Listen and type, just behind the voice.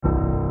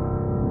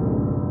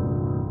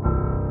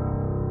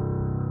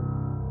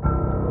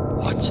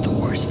What's the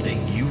worst thing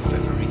you've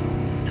ever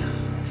eaten?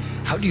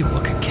 How do you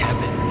book a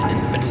cabin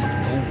in the middle of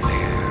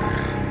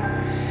nowhere?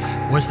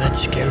 Was that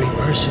scary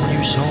person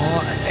you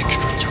saw an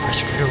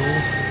extraterrestrial?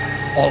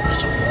 All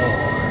this and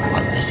more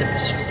on this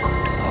episode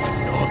of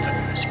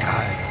Northerner's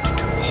Guide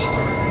to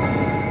Horror.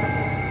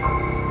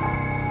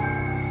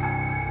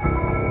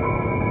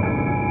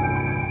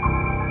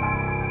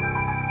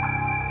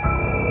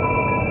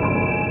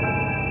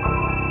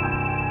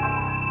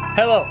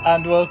 Hello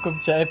and welcome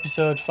to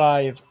episode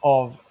 5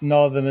 of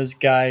Northerner's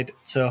Guide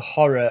to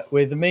Horror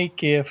with me,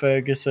 Keir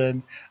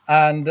Ferguson,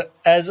 and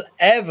as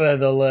ever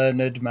the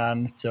learned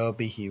man,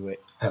 Toby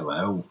Hewitt.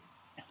 Hello.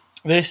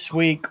 This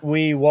week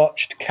we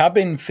watched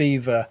Cabin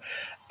Fever,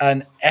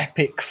 an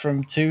epic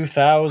from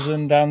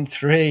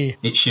 2003.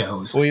 It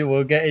shows. We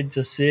will get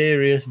into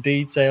serious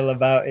detail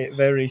about it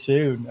very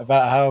soon,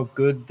 about how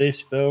good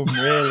this film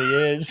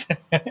really is.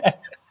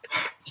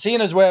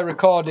 Seeing as we're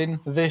recording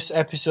this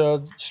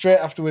episode straight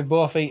after we've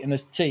both eaten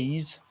as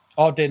teas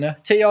or dinner.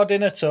 Tea or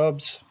dinner,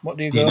 Tobes? What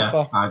do you Dinner, go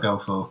for? I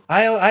go for.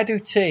 I do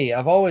tea.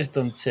 I've always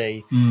done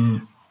tea.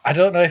 I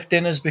don't know if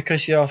dinner's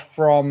because you're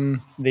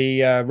from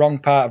the wrong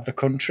part of the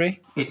country.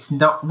 It's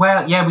not.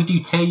 Well, yeah, we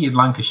do tea in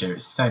Lancashire.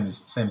 It's the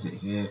same as it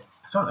is here.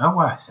 I don't know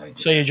why I say it.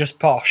 So you're just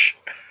posh.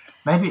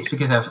 Maybe it's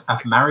because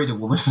I've married a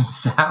woman from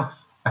the south.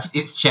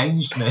 It's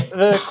changed me.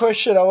 The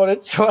question I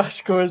wanted to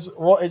ask was,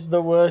 what is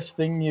the worst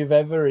thing you've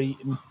ever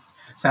eaten?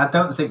 So I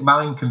don't think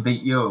mine can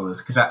beat yours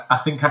because I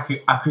think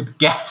I could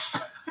guess.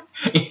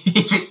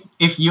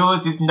 if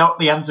yours is not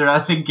the answer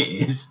I think it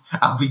is,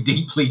 I'll be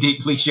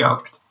deeply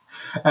shocked.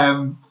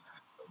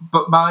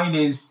 But mine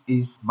is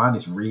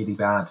really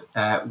bad.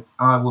 I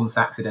once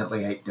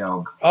accidentally ate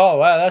dog. Oh,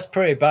 wow, that's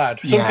pretty bad.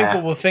 Some Yeah.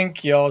 people will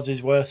think yours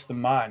is worse than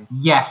mine.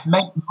 Yes,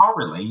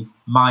 morally,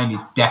 mine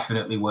is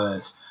definitely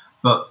worse.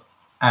 But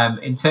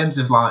in terms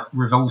of like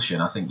revulsion,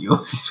 I think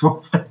yours is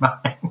worse than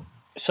mine.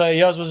 So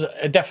yours was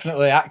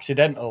definitely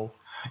accidental.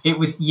 It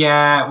was,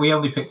 yeah. We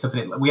only picked up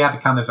it. We had a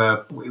kind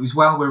of it was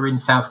while we were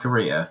in South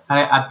Korea.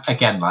 And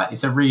again, like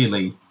it's a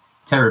really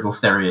terrible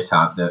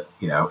stereotype that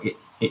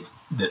it's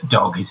that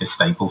dog is a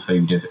staple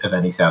food of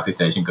any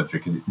Southeast Asian country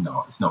because it's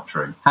not. It's not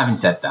true. Having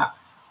said that,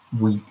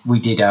 we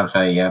did have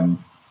a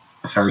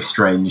very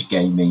strange,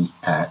 gamey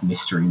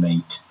mystery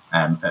meat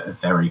at a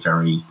very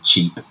very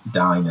cheap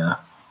diner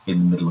in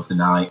the middle of the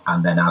night,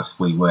 and then as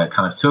we were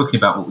kind of talking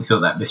about what we thought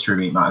that mystery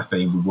meat might have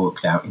been, we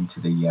walked out into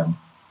the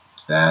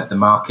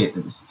market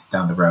that was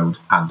down the road,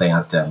 and they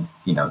had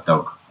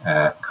dog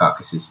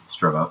carcasses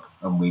strung up,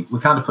 and we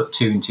kind of put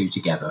two and two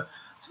together.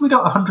 So we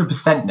got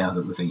 100% now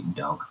that we've eaten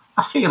dog.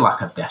 I feel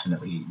like I've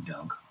definitely eaten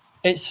dog.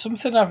 It's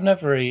something I've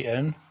never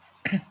eaten,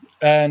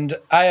 and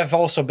I have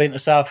also been to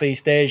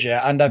Southeast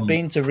Asia, and I've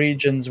been to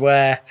regions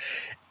where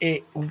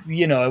it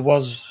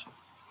was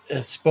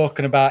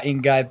spoken about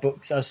in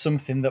guidebooks as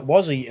something that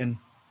was eaten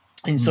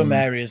in some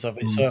areas of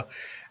it. So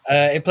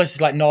in places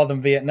like northern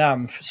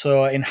Vietnam,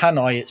 so in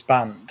Hanoi it's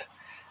banned,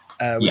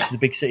 which is a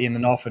big city in the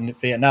north of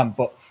Vietnam,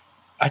 but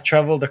I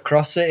travelled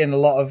across it in a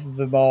lot of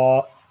the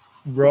more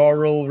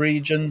rural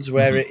regions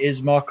where it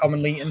is more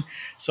commonly eaten.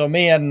 So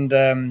me and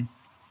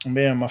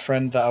my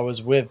friend that I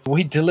was with,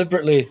 we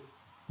deliberately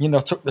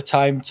took the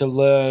time to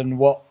learn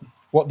what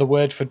the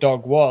word for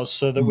dog was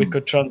so that we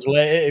could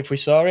translate it if we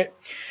saw it.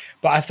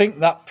 But I think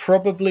that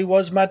probably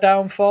was my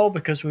downfall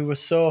because we were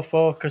so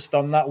focused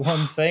on that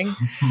one thing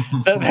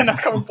that then I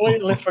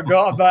completely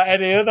forgot about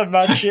any other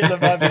mad shit that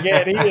might be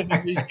getting eaten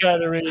in these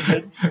kind of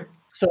regions.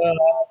 So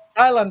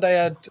Thailand, I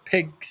had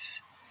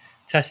pig's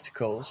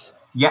testicles.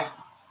 Yeah.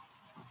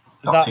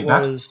 That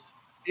was,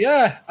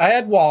 I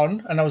had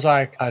one, and I was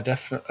like, I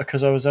definitely,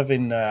 because I was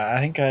having, I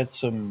think I had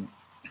some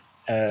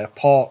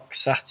pork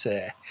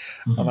satay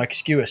on like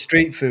skewer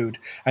street food,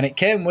 and it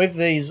came with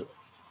these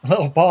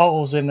little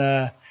balls in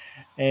a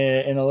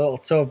little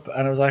tub,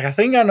 and I was like, I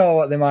think I know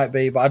what they might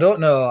be, but I don't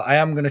know. I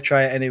am going to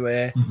try it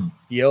anyway.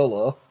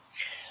 YOLO.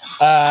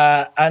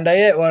 And I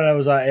ate one, and I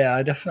was like, yeah,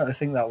 I definitely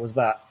think that was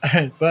that.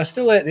 But I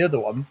still ate the other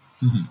one,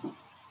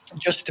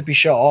 just to be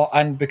sure,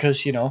 and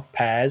because,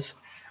 pears.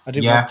 I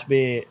didn't want to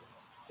be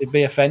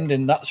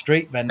offending that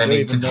street vendor,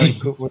 even though he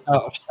was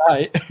out of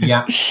sight.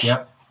 Yeah.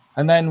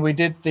 And then we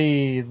did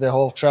the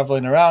whole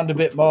travelling around a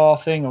bit more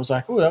thing. I was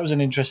like, oh, that was an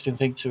interesting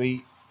thing to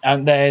eat.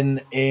 And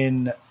then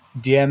in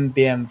Dien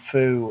Bien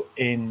Phu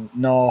in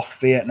North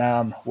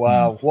Vietnam,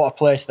 wow, what a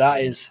place that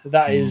is.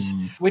 That is,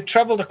 we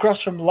travelled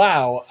across from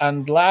Laos,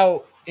 and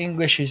Lao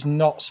English is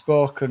not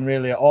spoken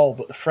really at all,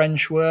 but the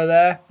French were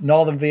there.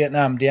 Northern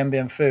Vietnam, Dien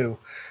Bien Phu,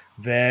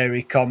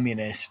 very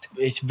communist.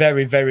 It's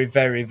very, very,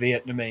 very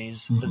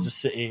Vietnamese as a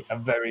city,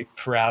 and very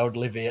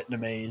proudly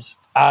Vietnamese.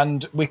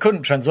 And we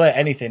couldn't translate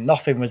anything.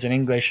 Nothing was in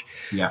English.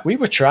 Yeah. We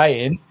were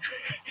trying.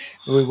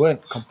 We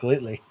weren't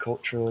completely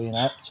culturally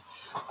inept.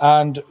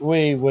 And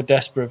we were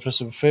desperate for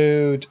some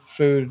food.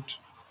 Food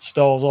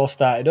stalls all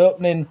started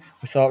opening.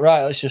 We thought,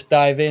 right, let's just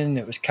dive in.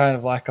 It was kind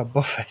of like a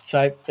buffet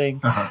type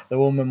thing. The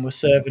woman was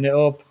serving it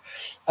up.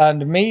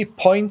 And me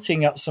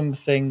pointing at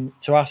something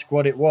to ask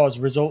what it was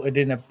resulted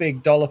in a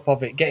big dollop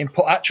of it getting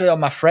put actually on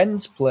my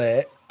friend's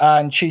plate.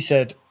 And she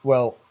said,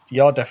 well,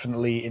 you're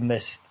definitely eating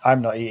this.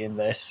 I'm not eating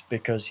this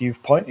because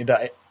you've pointed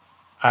at it.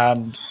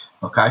 And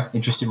Okay,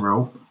 interesting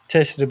rule.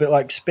 tasted a bit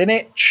like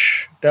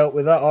spinach. Dealt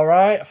with that all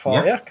right. I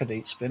thought, yeah I could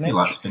eat spinach. You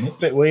like spinach?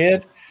 Bit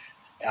weird.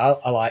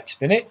 I like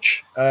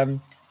spinach.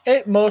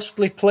 Ate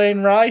mostly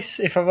plain rice,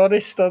 if I'm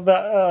honest, on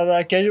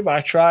that occasion. But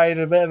I tried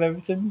a bit of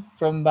everything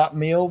from that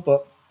meal.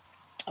 But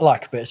I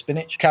like a bit of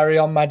spinach. Carry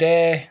on my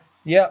day.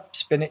 Yep,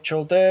 spinach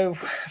will do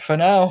for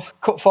now.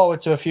 Cut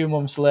forward to a few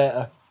months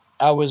later.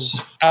 I was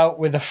out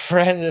with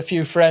a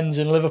few friends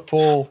in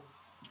Liverpool.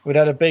 We'd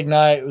had a big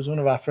night. It was one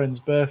of our friends'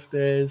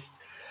 birthdays.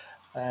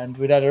 And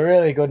we'd had a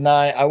really good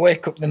night. I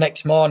wake up the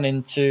next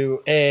morning to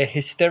a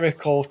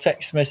hysterical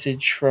text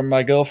message from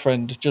my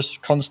girlfriend,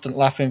 just constant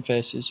laughing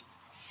faces.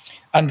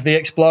 And the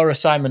explorer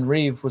Simon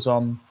Reeve was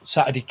on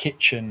Saturday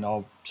Kitchen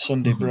or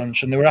Sunday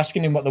Brunch, and they were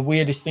asking him what the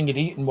weirdest thing he'd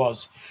eaten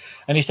was.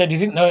 And he said he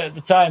didn't know it at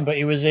the time, but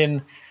he was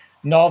in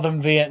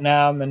northern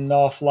Vietnam and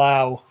North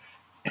Laos,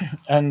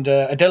 and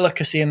a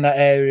delicacy in that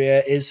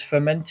area is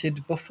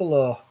fermented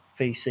buffalo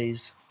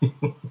feces.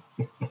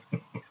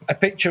 A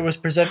picture was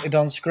presented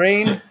on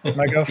screen.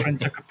 My girlfriend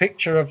took a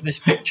picture of this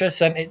picture,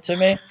 sent it to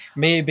me.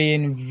 Me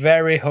being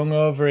very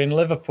hungover in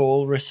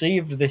Liverpool,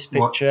 received this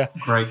picture.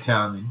 What great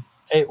timing.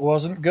 It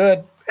wasn't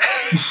good.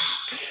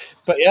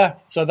 But yeah,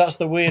 so that's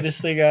the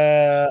weirdest thing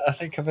I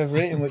think I've ever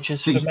eaten, which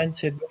is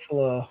fermented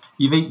buffalo.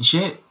 You've eaten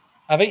shit?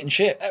 I've eaten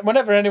shit.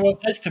 Whenever anyone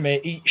says to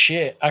me, eat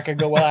shit, I can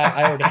go, well,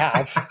 I already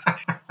have.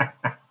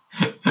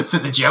 So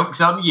the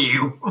joke's on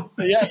you.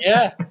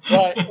 Yeah.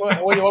 Like,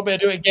 what, you want me to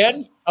do it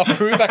again? I'll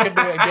prove I can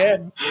do it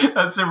again.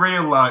 That's a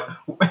real, like,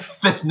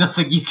 there's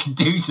nothing you can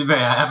do to me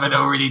I haven't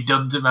already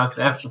done to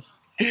myself.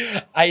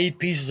 I eat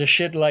pieces of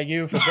shit like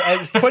you for it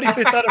was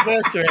 25th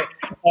anniversary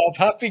of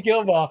Happy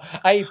Gilmore.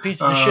 I eat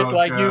pieces of shit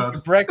like you for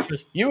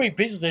breakfast. You eat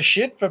pieces of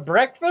shit for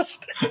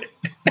breakfast?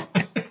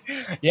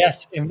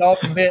 Yes, in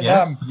northern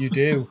Vietnam, you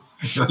do.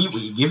 You eat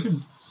what you're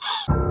given.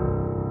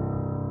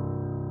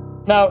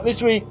 Now,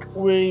 this week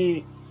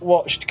we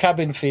watched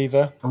Cabin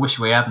Fever. I wish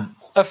we hadn't.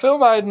 A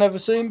film I had never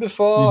seen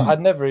before.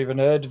 I'd never even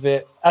heard of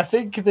it. I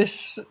think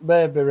this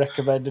may be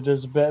recommended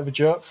as a bit of a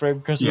joke for him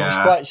because it was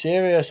quite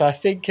serious, I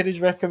think, in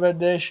his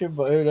recommendation,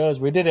 but who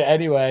knows? We did it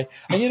anyway.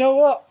 And you know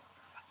what?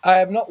 I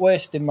am not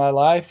wasting my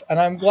life,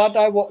 and I'm glad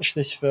I watched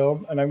this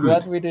film, and I'm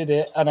glad we did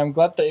it, and I'm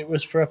glad that it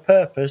was for a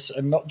purpose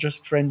and not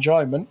just for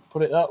enjoyment,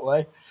 put it that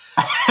way.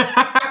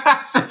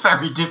 That's a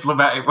very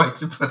diplomatic way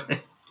to put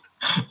it.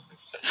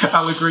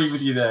 I'll agree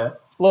with you there.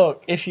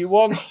 Look, if you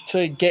want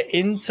to get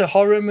into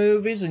horror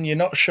movies and you're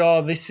not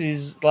sure this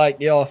is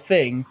like your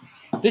thing,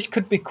 this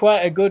could be quite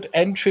a good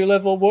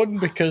entry-level one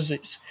because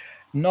it's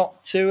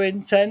not too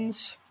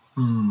intense.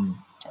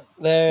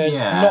 There's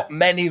not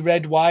many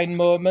red wine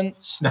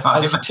moments. No,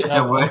 I think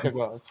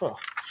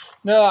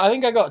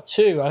I got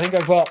two. I think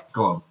I got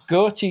Go on.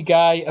 Goatee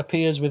guy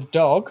appears with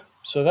dog,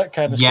 so that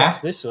kind of sets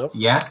this up.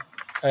 Yeah.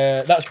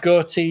 That's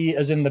goatee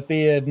as in the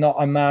beard, not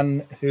a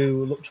man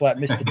who looks like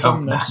Mr.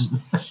 Tumnus.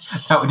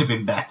 That would have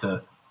been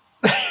better.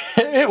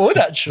 It would,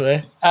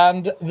 actually.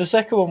 And the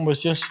second one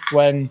was just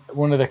when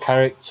one of the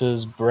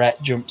characters,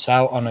 Brett, jumps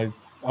out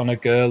on a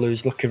girl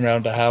who's looking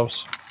around a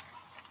house.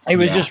 It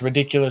was just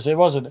ridiculous. It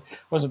wasn't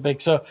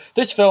big. So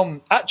this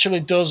film actually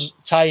does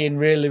tie in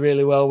really,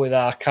 really well with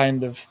our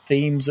kind of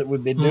themes that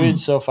we've been doing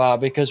so far,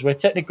 because we're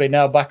technically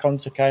now back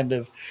onto kind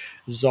of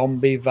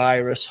zombie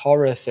virus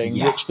horror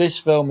thing, which this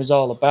film is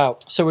all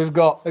about. So we've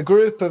got a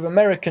group of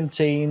American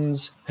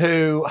teens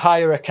who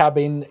hire a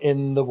cabin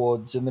in the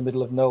woods in the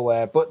middle of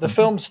nowhere. But the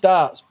film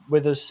starts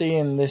with us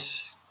seeing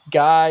this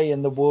guy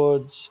in the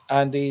woods,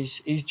 and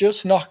he's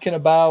just knocking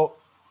about,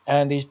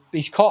 and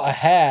he's caught a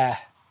hare.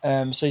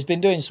 So he's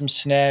been doing some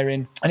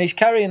snaring, and he's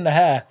carrying the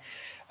hare,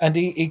 and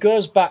he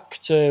goes back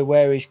to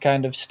where he's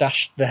kind of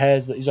stashed the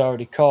hares that he's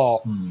already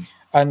caught,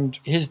 and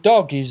his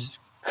dog is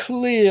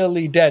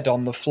clearly dead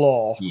on the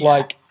floor.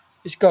 Like,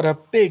 it's got a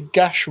big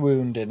gash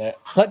wound in it.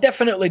 Like,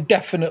 definitely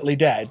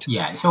dead.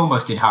 Yeah, it's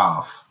almost in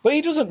half. But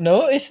he doesn't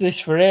notice this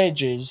for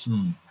ages.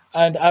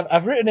 And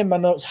I've written in my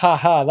notes,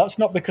 that's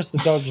not because the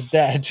dog's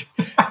dead.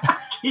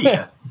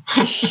 Yeah.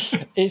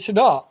 It's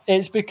not.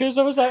 It's because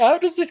I was like, how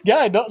does this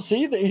guy not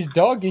see that his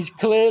dog is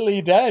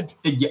clearly dead?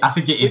 I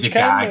think it is a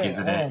gag,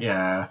 isn't it?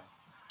 Yeah.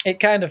 It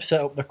kind of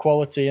set up the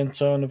quality and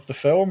tone of the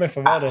film, if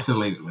I'm honest.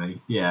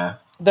 Absolutely, yeah.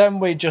 Then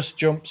we just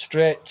jumped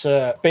straight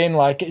to being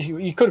like,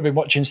 you could have been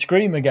watching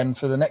Scream again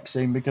for the next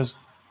scene, because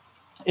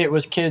it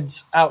was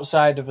kids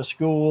outside of a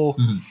school.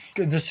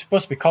 There's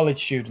supposed to be college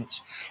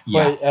students.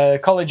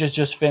 But college has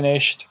just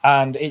finished,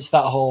 and it's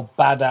that whole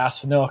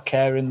badass, no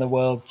care in the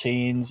world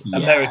teens,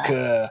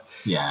 America,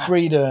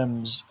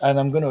 freedoms, and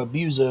I'm going to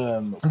abuse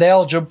them. They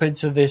all jump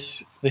into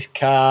this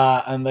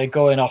car, and they're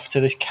going off to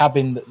this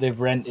cabin that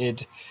they've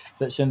rented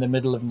that's in the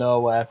middle of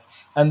nowhere.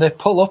 And they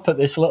pull up at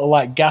this little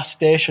like gas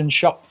station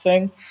shop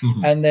thing,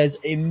 and there's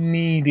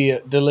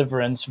immediate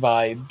Deliverance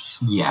vibes.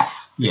 Yeah.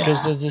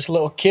 Because there's this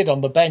little kid on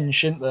the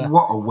bench, isn't there?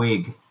 What a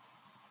wig.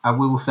 I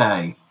will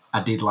say,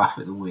 I did laugh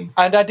at the wig.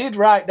 And I did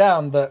write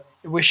down that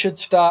we should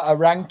start a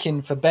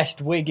ranking for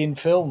best wig in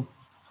film.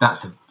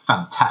 That's a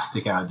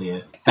fantastic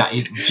idea. That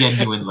is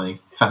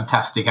genuinely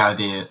fantastic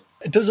idea.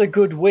 Does a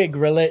good wig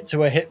relate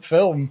to a hit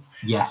film?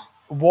 Yes.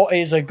 What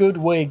is a good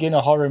wig in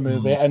a horror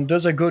movie, and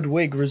does a good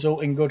wig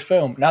result in good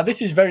film? Now,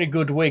 this is very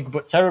good wig,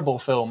 but terrible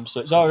film,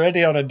 so it's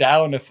already on a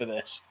downer for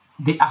this.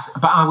 But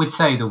I would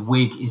say the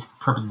wig is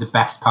probably the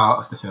best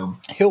part of the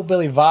film.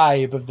 Hillbilly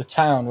vibe of the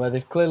town, where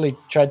they've clearly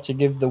tried to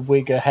give the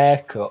wig a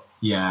haircut.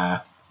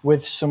 Yeah.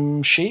 With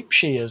some sheep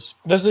shears.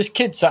 There's this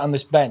kid sat on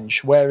this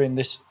bench wearing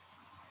this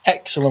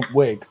excellent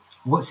wig.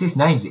 What's his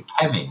name? Is it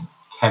Kevin?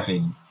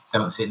 Kevin.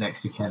 Don't sit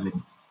next to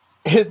Kevin.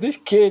 This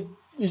kid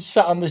is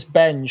sat on this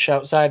bench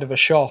outside of a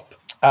shop,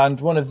 and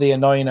one of the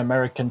annoying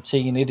American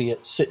teen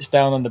idiots sits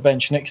down on the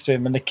bench next to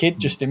him, and the kid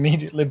just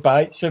immediately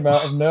bites him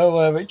out of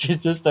nowhere, which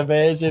is just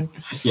amazing.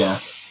 Yeah.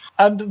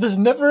 And there's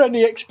never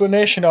any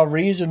explanation or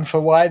reason for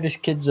why this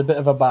kid's a bit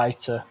of a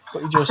biter,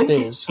 but he just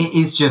is. It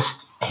is just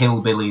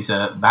hillbillies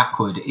are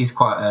backward. It is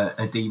quite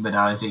a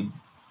demonising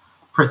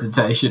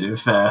presentation of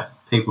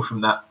people from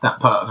that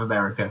part of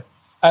America.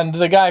 And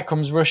the guy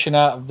comes rushing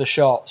out of the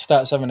shop,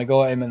 starts having a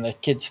go at him, and the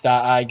kids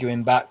start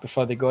arguing back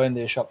before they go in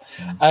the shop.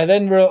 I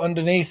then wrote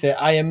underneath it,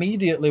 I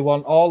immediately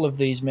want all of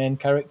these main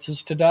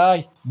characters to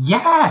die.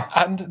 Yeah.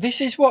 And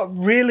this is what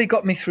really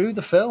got me through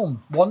the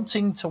film,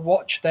 wanting to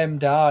watch them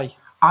die.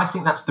 I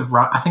think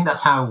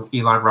that's how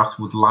Eli Roth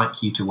would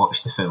like you to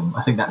watch the film.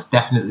 I think that's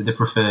definitely the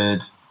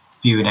preferred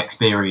viewing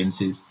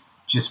experience, is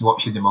just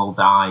watching them all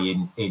die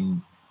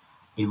in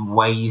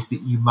ways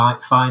that you might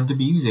find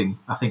amusing.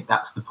 I think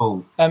that's the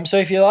pull. So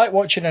if you like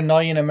watching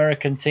annoying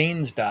American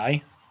teens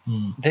die,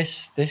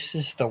 this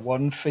is the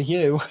one for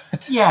you.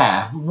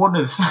 Yeah, one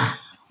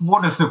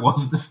of the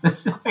ones.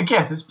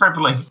 Again, there's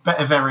probably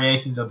better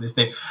variations on this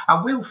thing.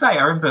 I will say,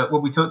 I remember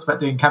when we talked about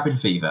doing Cabin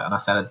Fever, and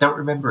I said I don't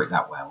remember it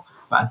that well,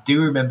 but I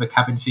do remember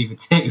Cabin Fever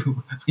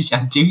 2, which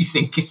I do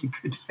think is a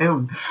good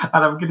film,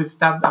 and I'm going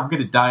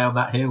to die on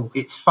that hill.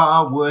 It's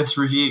far worse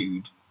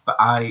reviewed, but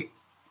I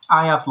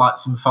have like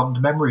some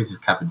fond memories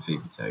of Cabin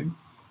Fever 2,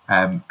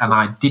 and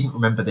I didn't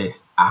remember this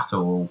at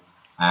all,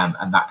 and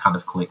that kind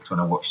of clicked when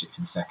I watched it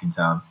for the second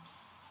time.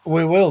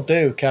 We will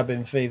do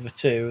Cabin Fever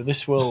 2.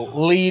 This will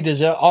lead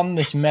us on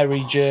this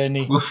merry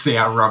journey. We'll see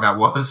how wrong I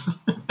was.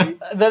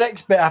 The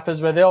next bit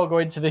happens where they all go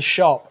into this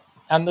shop,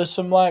 and there's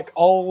some like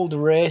old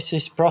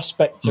racist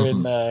prospector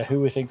in there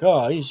who we think,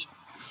 oh, he's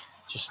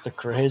just a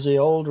crazy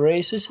old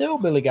racist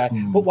hillbilly guy.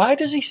 But why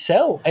does he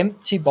sell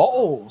empty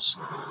bottles?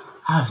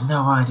 I have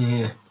no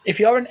idea. If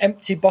you're an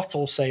empty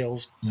bottle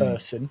sales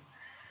person,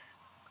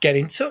 get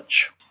in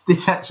touch.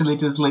 This actually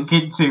does link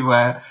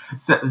into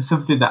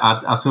something that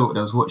I thought when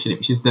I was watching it,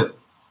 which is that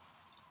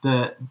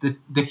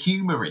the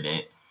humour in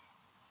it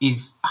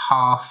is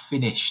half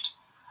finished.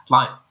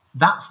 Like,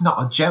 that's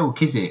not a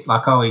joke, is it?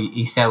 Like, oh,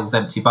 he sells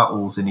empty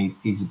bottles and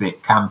he's a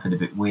bit camp and a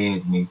bit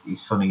weird and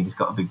he's funny and he's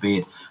got a big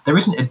beard. There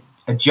isn't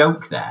a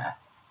joke there.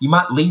 You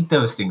might lead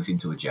those things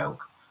into a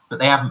joke, but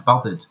they haven't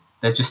bothered.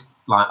 They're just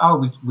like,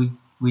 oh,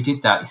 we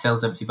did that. He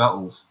sells empty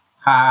bottles.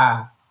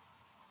 Ha!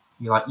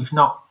 You're like, you've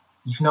not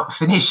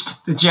finished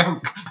the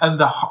joke.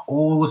 And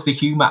all of the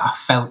humour, I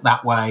felt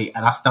that way,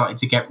 and I started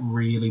to get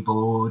really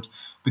bored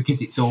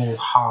because it's all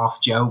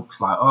half jokes.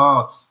 Like,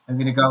 oh, I'm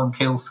going to go and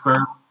kill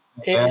Screw.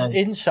 It's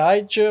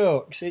inside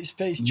jokes. It's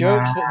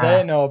jokes that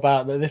they know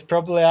about, that they've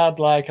probably had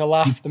like a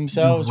laugh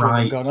themselves with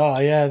and gone, oh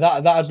yeah,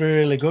 that'd be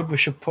really good. We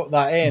should put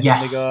that in. Yes.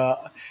 And they go,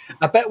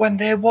 I bet when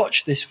they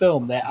watch this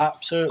film, they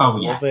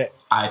absolutely love it.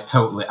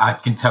 I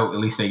can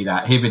totally see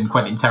that. Him and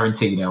Quentin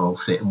Tarantino will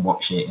sit and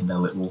watch it in their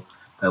little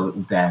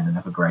den and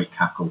have a great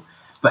cackle.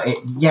 But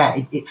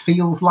it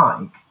feels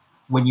like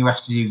when you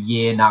have to do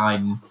year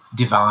 9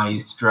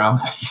 devised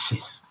drama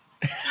pieces.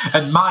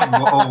 And mine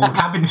were all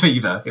Cabin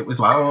Fever. It was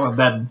like, oh,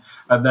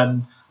 and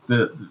then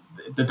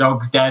the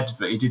dog's dead,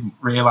 but he didn't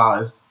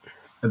realise.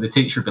 And the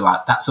teacher would be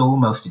like, "That's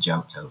almost a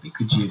joke, Toby.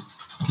 Could you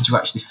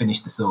actually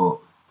finish the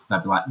thought?" And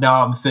I'd be like, "No,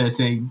 I'm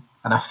 13,"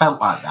 and I felt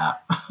like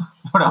that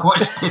when I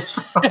watched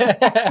this.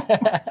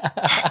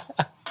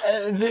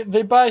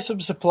 They buy some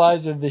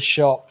supplies in this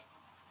shop.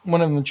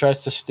 One of them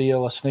tries to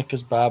steal a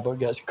Snickers bar, but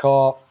gets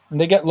caught. And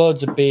they get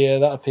loads of beer.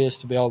 That appears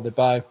to be all they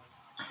buy.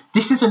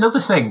 This is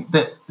another thing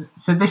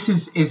so this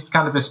is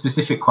kind of a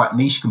specific, quite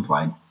niche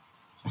complaint.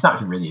 It's not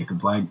even really a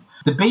complaint.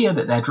 The beer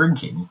that they're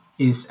drinking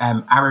is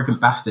Arrogant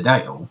Bastard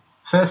Ale.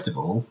 First of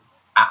all,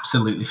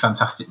 absolutely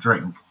fantastic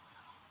drink.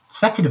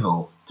 Second of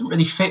all, doesn't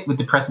really fit with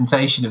the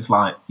presentation of,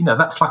 like,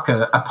 that's like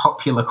a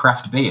popular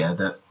craft beer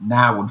that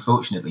now,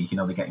 unfortunately, you can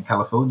only get in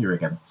California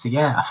again. So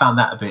yeah, I found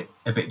that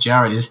a bit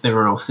jarring. Just they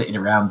were all sitting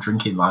around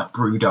drinking like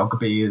BrewDog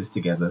beers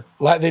together.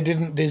 Like they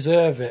didn't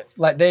deserve it.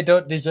 Like they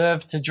don't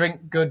deserve to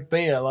drink good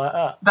beer like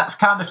that. That's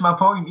kind of my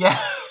point, yeah.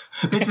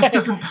 It just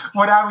doesn't.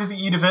 When I was at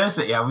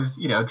university, I was,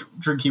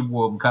 drinking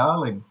warm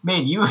Carling. Me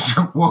and you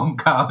drunk warm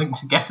Carling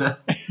together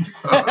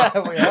as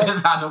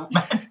adult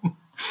men.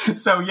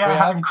 So yeah,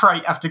 having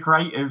crate after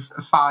crate of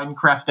fine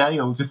craft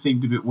ale just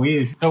seemed a bit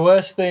weird. The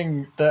worst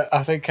thing that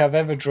I think I've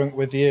ever drunk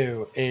with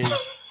you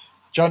is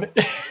Johnny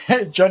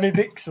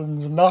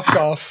Dixon's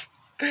knockoff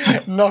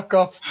knock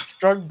off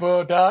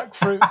Strongbow dark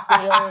fruits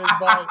that he always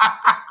buys.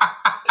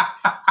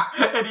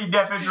 And he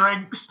never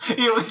drinks.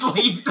 He always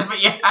leaves them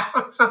at your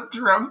house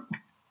undrunk.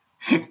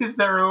 Because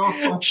they're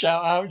awful.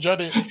 Shout out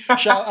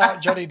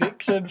Johnny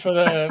Dixon for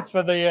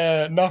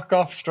the knock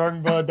off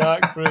Strongbow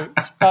dark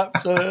fruits.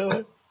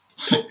 Absolutely.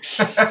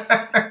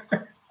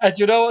 And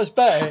you know what's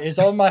better is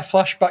all my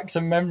flashbacks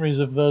and memories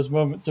of those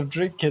moments of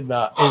drinking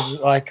that is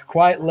like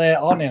quite late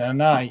on in a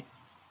night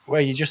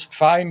where you just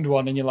find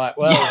one and you're like,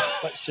 well,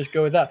 let's just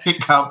go with that. It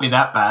can't be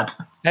that bad.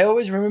 I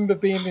always remember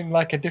being in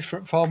like a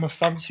different form of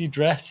fancy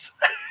dress.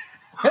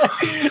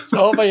 So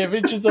all my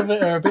images of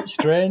it are a bit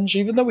strange,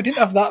 even though we didn't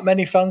have that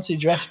many fancy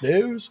dress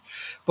do's.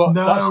 But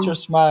that's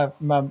just my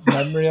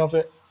memory of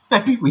it.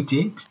 Maybe we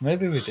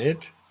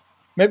did.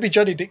 Maybe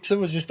Johnny Dixon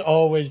was just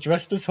always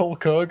dressed as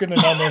Hulk Hogan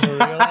and I never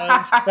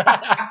realised.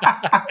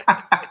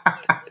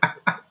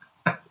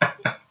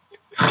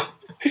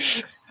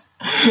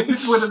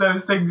 It's one of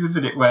those things,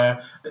 isn't it,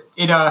 where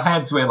in our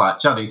heads we're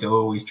like, Johnny's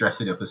always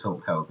dressing up as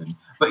Hulk Hogan.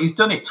 But he's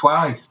done it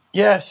twice.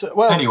 Yes,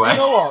 well, anyway. You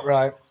know what,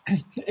 right?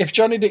 If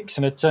Johnny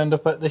Dixon had turned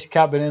up at this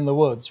cabin in the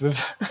woods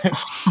with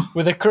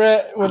with a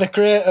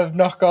crate of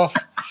knockoff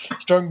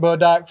Strongbow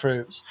dark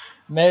fruits,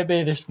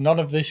 maybe none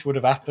of this would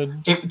have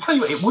happened. Tell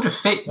you what, it would have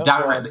fit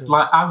directly.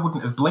 Like I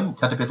wouldn't have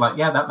blinked. I'd have been like,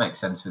 yeah, that makes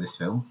sense for this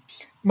film.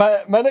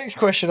 My next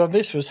question on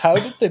this was, how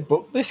did they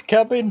book this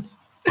cabin?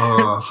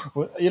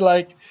 You're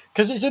like,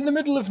 because it's in the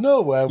middle of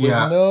nowhere with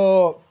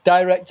no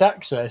direct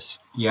access.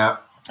 Yeah.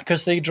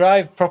 Because they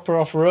drive proper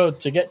off-road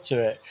to get to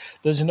it.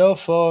 There's no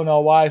phone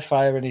or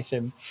Wi-Fi or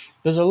anything.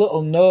 There's a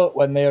little note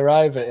when they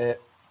arrive at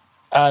it.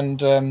 And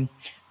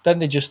then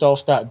they just all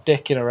start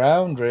dicking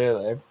around,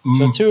 really.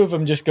 So two of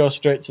them just go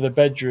straight to the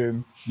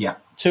bedroom. Yeah.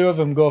 Two of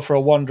them go for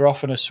a wander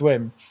off and a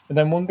swim. And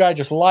then one guy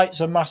just lights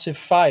a massive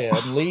fire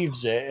and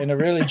leaves it in a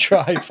really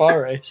dry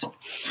forest.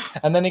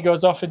 And then he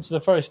goes off into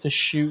the forest to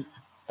shoot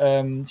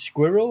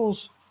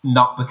squirrels.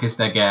 Not because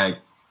they're gay.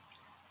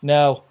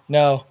 No.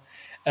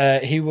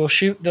 He will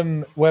shoot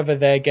them whether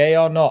they're gay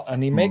or not,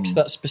 and he makes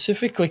that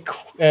specifically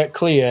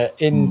clear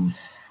in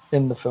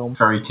the film.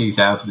 Very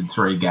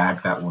 2003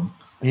 gag, that one.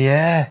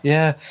 Yeah.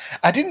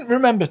 I didn't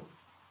remember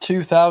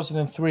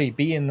 2003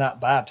 being that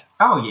bad.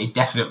 Oh, yeah, it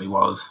definitely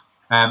was.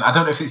 I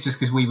don't know if it's just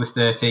because we were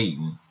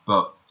 13,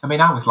 but I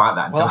mean, I was like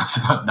that until I was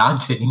about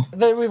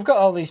 19. We've got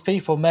all these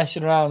people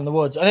messing around in the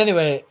woods, and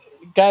anyway,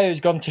 guy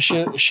who's gone to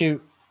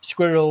shoot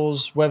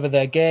squirrels, whether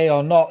they're gay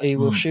or not, he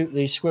will shoot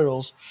these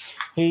squirrels.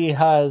 He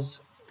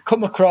has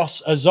come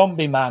across a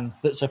zombie man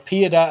that's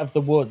appeared out of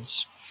the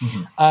woods.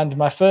 And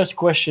my first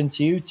question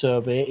to you,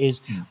 Toby,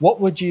 is what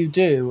would you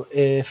do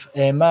if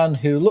a man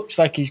who looks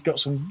like he's got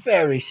some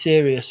very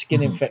serious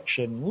skin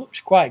infection,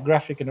 looks quite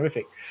graphic and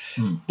horrific.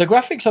 The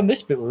graphics on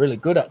this bit were really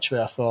good,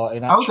 actually, I thought.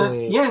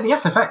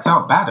 The effects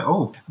aren't bad at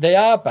all. They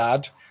are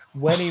bad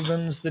when he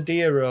runs the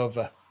deer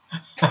over.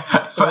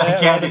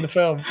 Again, in the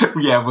film.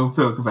 Yeah, we'll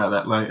talk about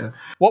that later.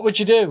 What would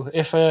you do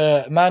if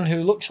a man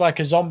who looks like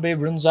a zombie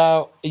runs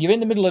out? You're in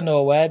the middle of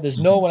nowhere. There's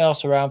no one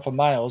else around for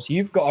miles.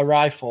 You've got a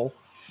rifle.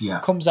 Yeah.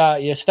 Comes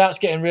at you, starts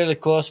getting really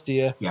close to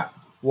you. Yeah.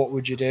 What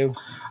would you do?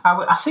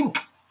 I think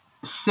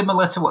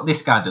similar to what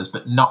this guy does,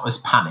 but not as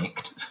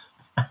panicked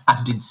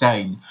and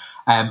insane.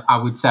 I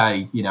would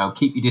say,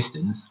 keep your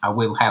distance. I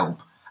will help.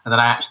 And then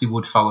I actually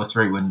would follow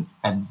through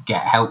and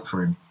get help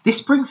for him. This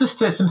brings us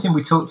to something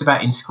we talked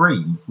about in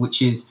Scream,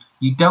 which is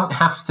you don't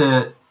have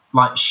to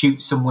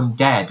shoot someone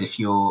dead if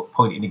you're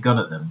pointing a gun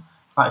at them.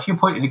 Like if you're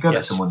pointing a gun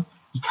at someone,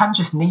 you can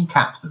just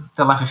kneecap them.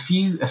 They'll have a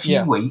few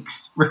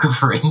weeks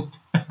recovering,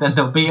 then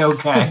they'll be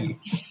okay.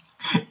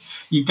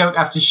 You don't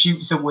have to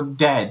shoot someone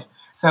dead.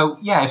 So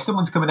yeah, if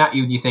someone's coming at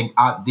you and you think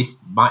this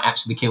might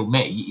actually kill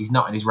me, he's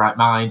not in his right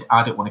mind.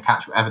 I don't want to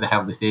catch whatever the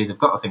hell this is. I've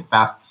got to think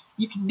fast.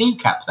 You can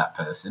kneecap that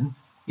person.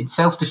 It's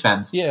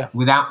self-defense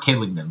without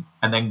killing them,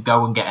 and then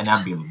go and get an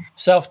ambulance.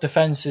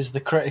 Self-defense is the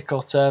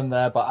critical term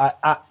there, but I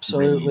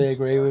absolutely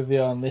agree with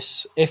you on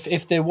this.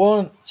 If they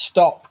won't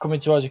stop coming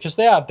towards you, because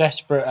they are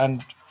desperate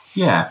and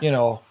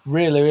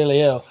really,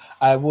 really ill,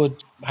 I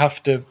would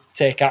have to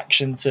take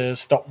action to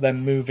stop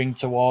them moving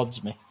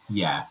towards me.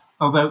 Yeah.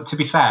 Although, to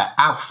be fair,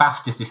 how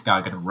fast is this guy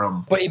going to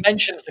run? But he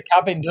mentions the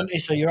cabin, doesn't he?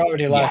 So you're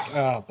already like,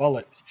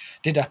 bollocks.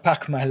 Did I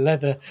pack my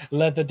leather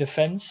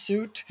defence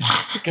suit?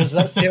 Because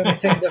that's the only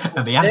thing that...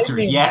 And the answer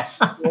is yes.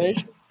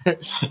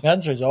 The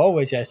answer is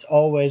always yes.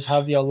 Always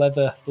have your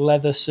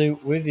leather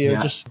suit with you,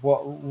 just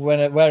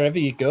wherever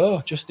you go,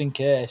 just in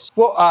case.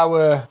 What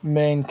our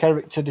main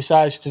character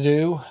decides to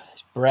do...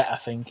 Brett, I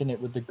think, in it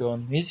with the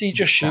gun. He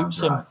just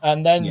shoots him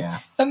and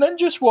then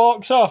just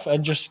walks off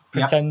and just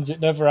pretends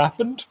it never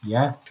happened.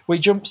 Yeah. We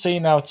jump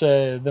scene now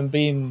to them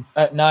being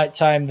at night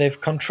time.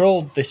 They've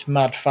controlled this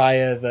mad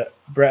fire that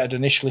Brett had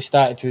initially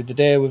started through the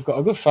day. We've got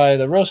a good fire.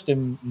 They're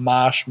roasting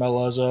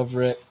marshmallows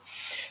over it,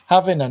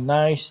 having a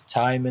nice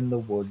time in the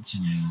woods.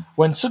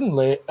 When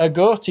suddenly a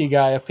goatee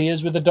guy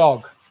appears with a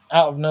dog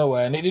out of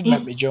nowhere, and it did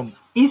make me jump.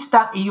 Is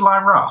that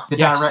Eli Roth, the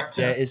director?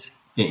 Yeah, it is.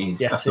 It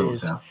is. Yes, it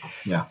is. So.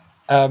 Yeah.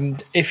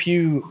 If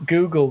you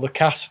Google the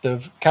cast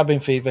of Cabin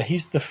Fever,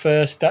 he's the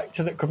first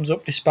actor that comes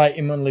up, despite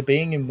him only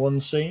being in one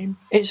scene.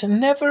 It's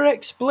never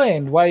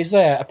explained why he's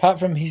there, apart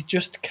from he's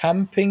just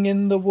camping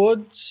in the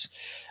woods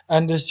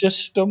and has just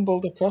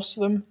stumbled across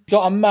them.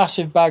 Got a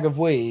massive bag of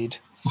weed,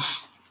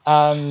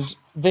 and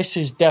this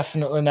is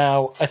definitely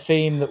now a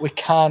theme that we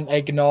can't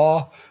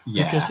ignore.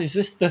 Yeah. Because is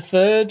this the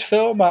third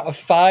film out of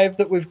 5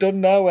 that we've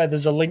done now where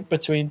there's a link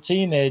between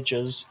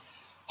teenagers,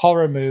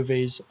 horror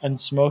movies, and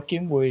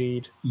smoking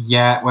weed?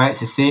 Yeah, well,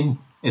 it's a sin,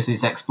 as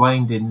it's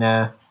explained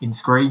in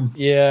Scream.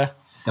 Yeah.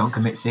 Don't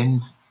commit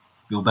sins,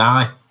 you'll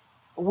die.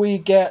 We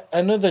get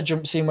another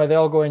jump scene where they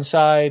all go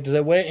inside.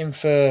 They're waiting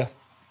for...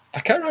 I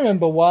can't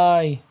remember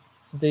why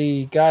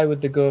the guy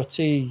with the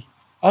goatee...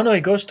 Oh, no,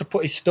 he goes to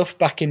put his stuff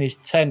back in his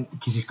tent.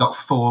 Because he's got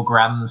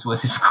 $4,000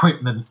 worth of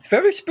equipment.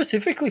 Very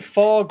specifically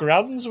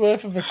 $4,000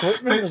 worth of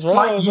equipment as well.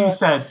 Like you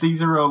said,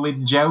 these are all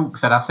in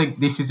jokes, and I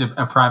think this is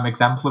a prime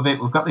example of it.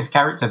 We've got this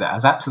character that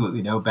has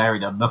absolutely no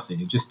bearing on nothing,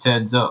 who just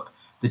turns up.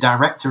 The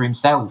director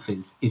himself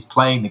is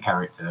playing the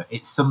character.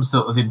 It's some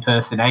sort of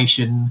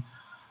impersonation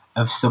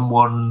of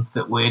someone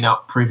that we're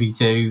not privy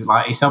to.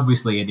 Like, it's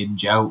obviously an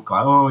in-joke.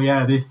 Like, oh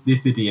yeah,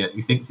 this idiot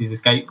who thinks he's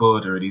a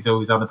skateboarder and he's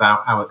always on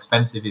about how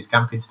expensive his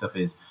camping stuff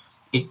is.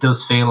 It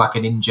does feel like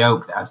an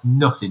in-joke that has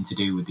nothing to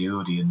do with the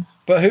audience.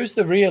 But who's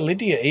the real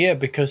idiot here?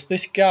 Because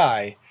this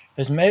guy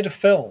has made a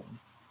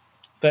film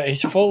that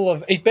is full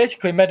of... He's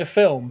basically made a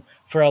film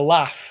for a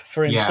laugh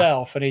for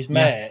himself and his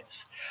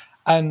mates.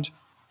 And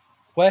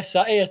we're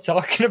sat here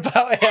talking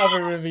about it,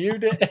 having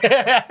reviewed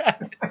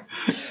it.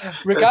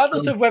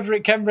 Regardless of whether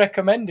it came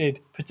recommended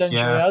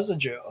potentially as a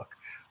joke,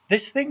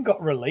 this thing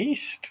got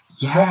released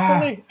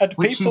properly, and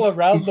people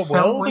around the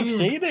world have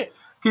seen it.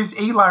 Because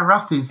Eli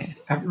Roth he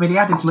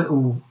had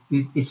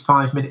his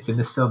 5 minutes in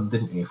the sun,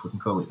 didn't he, if we can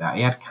call it that.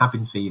 He had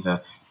Cabin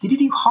Fever. Did he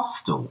do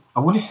Hostel? I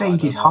want to say he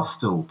did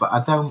Hostel, but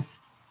I don't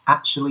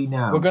actually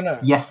know. We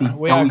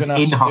are going to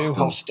have to do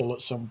Hostel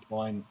at some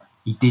point.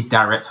 He did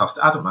direct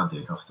Hostel. I don't mind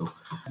doing Hostel.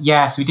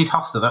 Yeah, so he did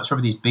Hostel. That's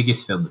probably his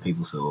biggest film that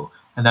people saw.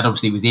 And that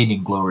obviously was in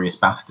Inglourious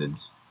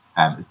Bastards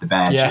as the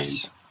bear dude,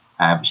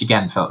 which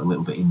again felt a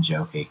little bit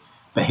in-jokey.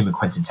 But him and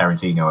Quentin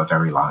Tarantino are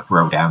very like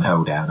bro down,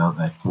 ho down, aren't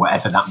they?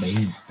 Whatever that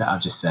means that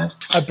I've just said.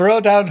 A bro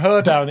down,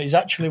 ho down is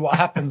actually what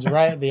happens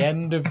right at the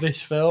end of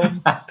this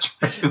film.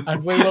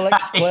 And we will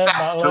explain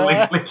that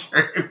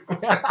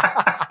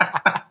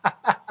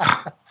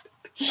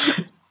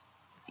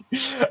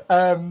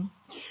later.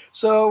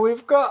 So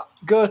we've got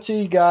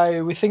goatee guy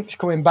who we think's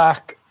coming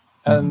back,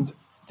 and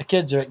the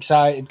kids are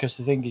excited because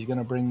they think he's going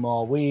to bring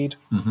more weed.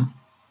 Mm-hmm.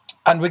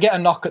 And we get a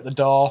knock at the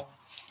door,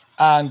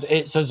 and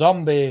it's a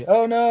zombie.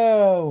 Oh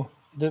no!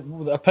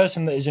 A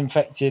person that is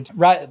infected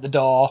right at the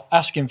door,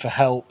 asking for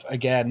help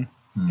again.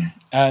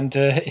 And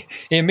he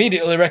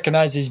immediately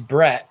recognises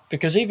Brett,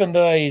 because even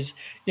though he's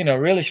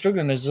really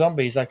struggling as a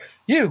zombie, he's like,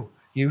 you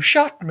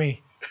shot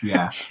me.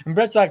 Yeah. And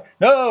Brett's like,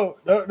 no,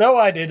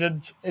 I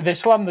didn't. They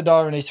slam the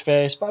door in his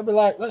face, but I'd be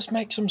like, let's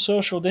make some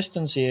social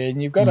distance here,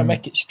 and you've got to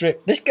make it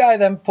strict. This guy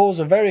then pulls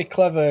a very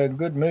clever,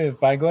 good move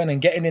by going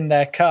and getting in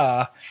their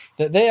car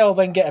that they all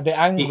then get a bit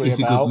angry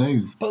about. A good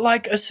move. But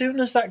like, as soon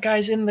as that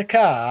guy's in the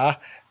car,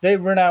 they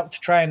run out to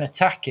try and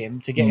attack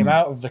him to get him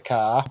out of the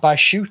car by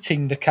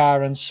shooting the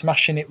car and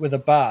smashing it with a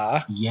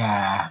bar.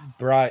 Yeah.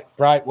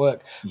 Bright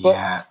work.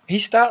 But he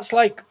starts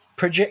like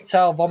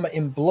projectile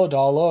vomiting blood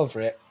all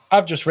over it.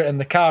 I've just written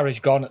the car is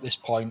gone at this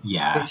point.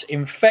 Yeah. It's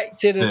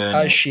infected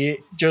as shit.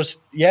 Just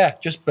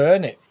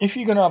burn it. If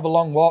you're going to have a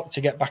long walk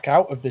to get back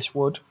out of this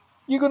wood,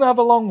 you're going to have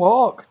a long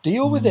walk.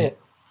 Deal with it.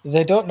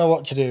 They don't know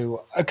what to do.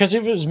 Because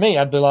if it was me,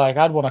 I'd be like,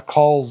 I'd want to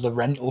call the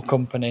rental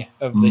company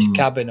of this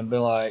cabin and be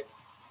like,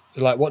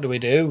 what do we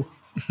do?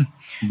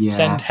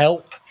 Send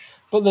help.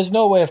 But there's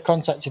no way of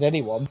contacting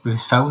anyone.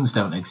 Because phones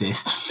don't exist.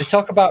 They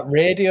talk about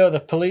radio. The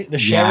police, the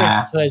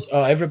sheriff says,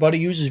 "Oh, everybody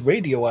uses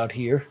radio out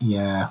here."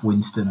 Yeah,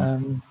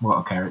 Winston. What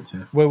a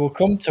character. We will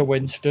come to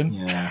Winston.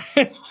 Yeah.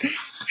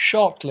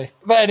 Shortly.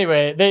 But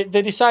anyway,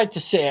 they decide to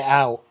sit it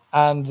out,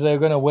 and they're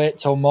going to wait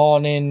till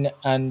morning,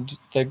 and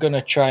they're going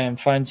to try and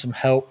find some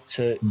help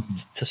to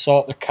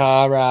sort the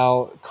car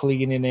out,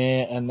 cleaning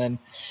it, and then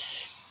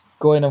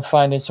going and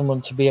finding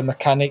someone to be a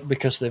mechanic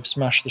because they've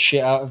smashed the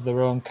shit out of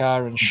their own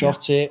car and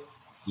shot it.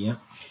 Yeah.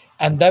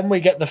 And then we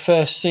get the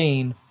first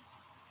scene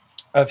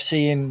of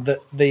seeing that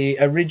the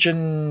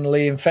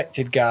originally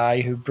infected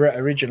guy who Brett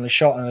originally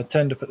shot and had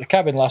turned up at the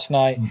cabin last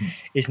night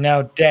is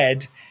now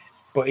dead,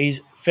 but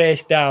he's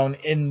face down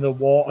in the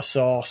water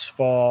source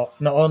for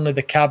not only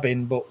the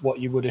cabin, but what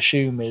you would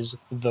assume is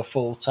the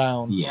full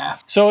town. Yeah.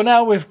 So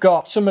now we've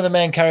got some of the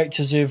main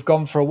characters who've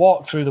gone for a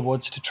walk through the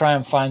woods to try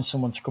and find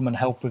someone to come and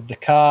help with the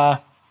car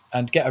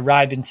and get a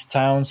ride into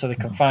town so they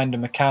can find a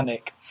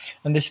mechanic.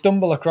 And they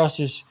stumble across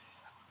this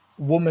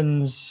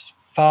woman's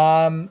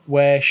farm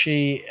where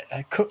she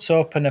cuts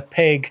open a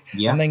pig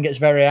and then gets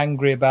very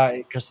angry about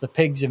it because the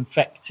pig's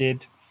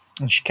infected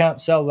and she can't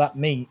sell that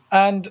meat.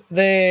 And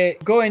they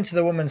go into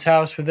the woman's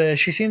house with her.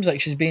 She seems like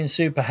she's being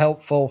super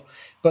helpful,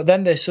 but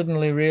then they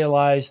suddenly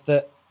realise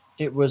that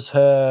it was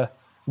her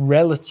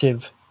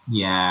relative.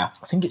 Yeah.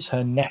 I think it's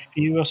her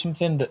nephew or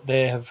something that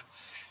they have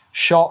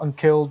shot and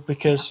killed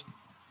because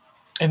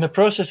in the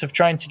process of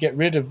trying to get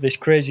rid of this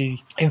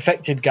crazy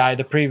infected guy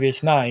the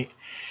previous night,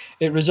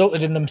 it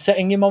resulted in them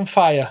setting him on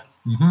fire.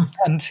 Mm-hmm.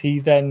 And he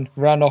then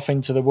ran off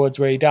into the woods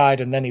where he died,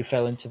 and then he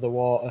fell into the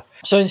water.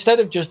 So instead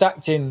of just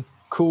acting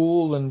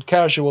cool and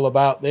casual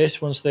about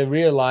this, once they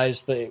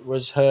realised that it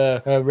was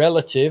her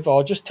relative,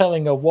 or just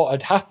telling her what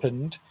had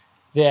happened,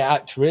 they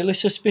act really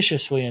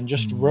suspiciously and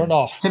just run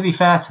off. To be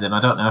fair to them,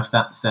 I don't know if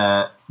that's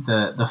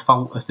the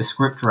fault of the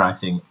script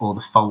writing or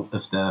the fault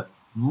of the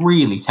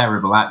really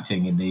terrible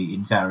acting in the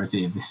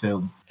entirety of this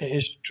film. It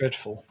is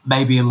dreadful.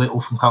 Maybe a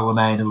little from column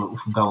A and a little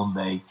from column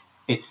B.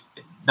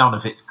 None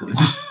of it's good.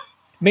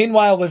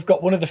 Meanwhile, we've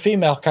got one of the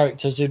female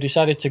characters who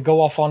decided to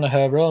go off on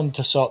her own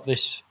to sort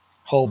this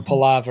whole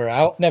palaver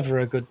out. Never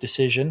a good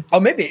decision.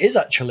 Or maybe it is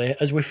actually,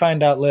 as we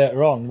find out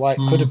later on, why it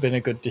could have been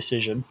a good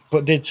decision,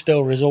 but did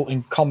still result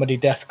in comedy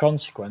death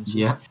consequences.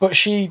 Yeah. But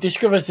she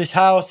discovers this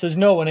house, there's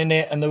no one in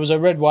it, and there was a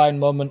red wine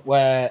moment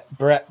where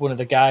Brett, one of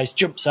the guys,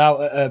 jumps out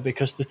at her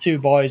because the two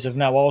boys have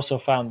now also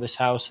found this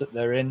house that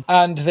they're in,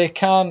 and they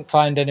can't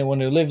find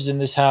anyone who lives in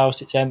this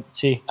house. It's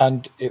empty,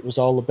 and it was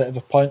all a bit of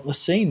a pointless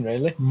scene,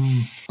 really.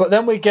 But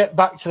then we get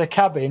back to the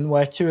cabin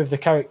where two of the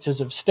characters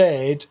have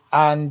stayed,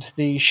 and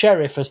the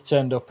sheriff has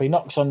turned up. He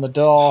knocks on the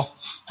door,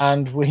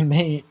 and we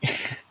meet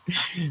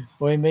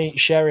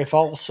Sheriff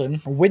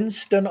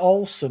Winston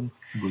Olsen,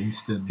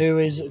 who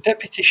is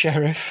deputy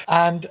sheriff,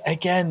 and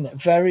again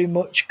very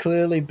much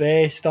clearly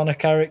based on a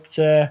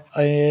character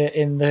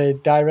in the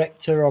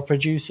director or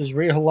producer's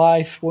real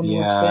life. One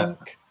would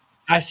think.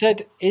 I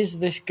said, is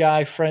this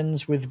guy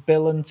friends with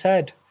Bill and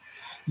Ted?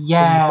 Yeah.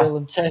 From the Bill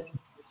and Ted.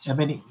 I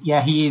mean,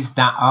 he is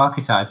that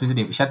archetype, isn't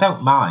he? Which I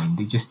don't mind.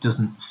 He just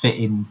doesn't fit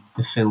in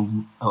the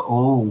film at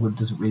all. It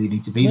doesn't really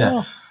need to be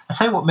there. I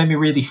tell you what made me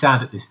really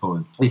sad at this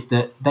point is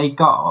that they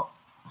got,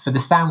 for the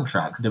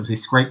soundtrack, there was they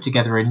scraped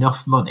together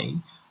enough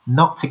money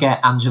not to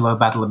get Angelo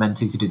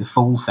Badalamenti to do the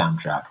full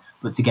soundtrack,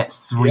 but to get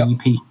 3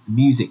 pieces of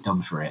music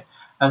done for it.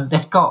 And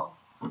they've got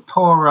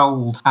poor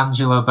old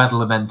Angelo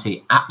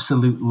Badalamenti,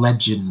 absolute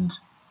legend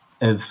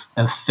of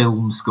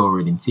film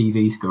scoring and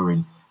TV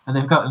scoring. And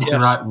they've got him to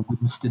write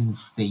Winston's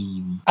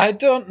theme. I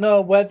don't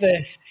know whether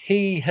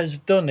he has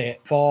done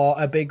it for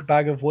a big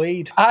bag of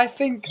weed. I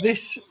think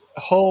this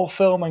whole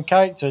film and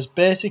character has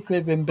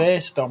basically been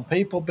based on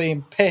people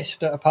being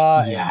pissed at a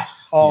party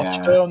or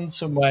stoned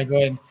somewhere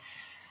going,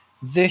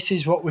 this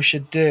is what we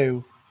should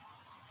do.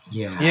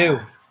 Yeah.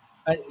 You,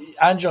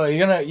 Angelo,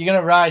 you're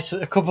gonna write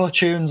a couple of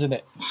tunes in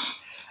it.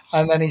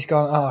 And then he's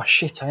gone, oh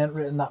shit, I ain't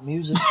written that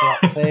music for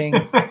that thing.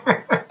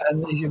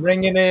 And he's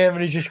ringing him,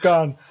 and he's just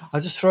gone, I'll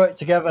just throw it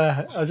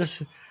together.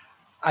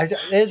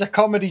 Here's a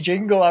comedy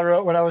jingle I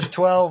wrote when I was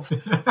 12.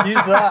 Use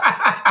that.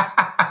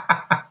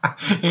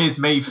 Here's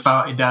me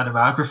farting down a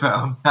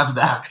microphone. Have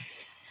that.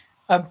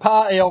 And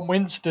Party on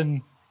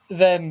Winston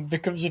then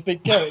becomes a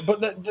big character.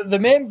 But the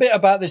main bit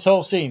about this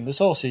whole scene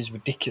is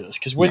ridiculous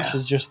because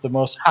Winston's just the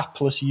most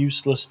hapless,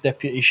 useless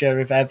deputy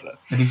sheriff ever.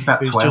 And he's about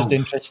 12. Who's just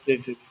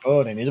interested in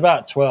boning. He's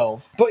about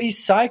 12. But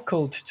he's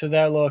cycled to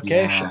their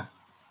location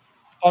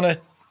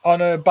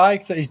on a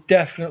bike that is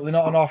definitely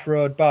not an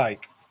off-road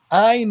bike.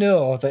 I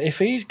know that if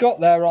he's got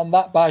there on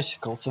that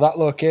bicycle to that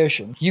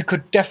location, you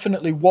could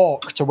definitely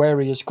walk to where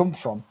he has come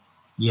from.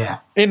 Yeah.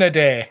 In a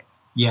day.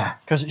 Yeah.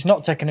 Because it's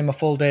not taking him a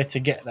full day to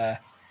get there.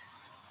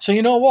 So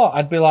you know what?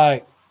 I'd be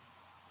like,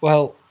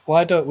 well,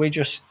 why don't we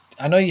just...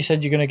 I know you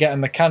said you're going to get a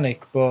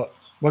mechanic, but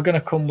we're going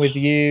to come with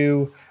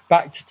you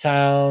back to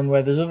town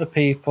where there's other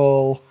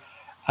people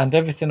and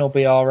everything will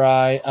be all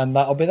right, and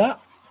that'll be that.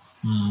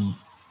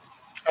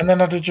 And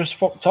then I'd have just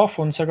fucked off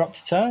once I got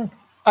to town.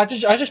 I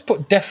just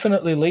put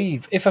definitely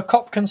leave. If a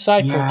cop can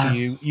cycle to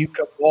you, you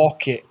can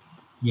walk it.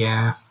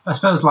 Yeah. I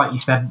suppose, like you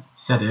said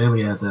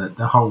earlier,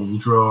 the whole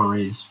draw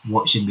is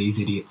watching these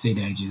idiot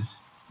teenagers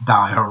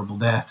die horrible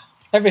deaths.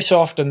 Every so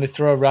often they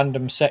throw a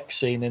random sex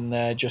scene in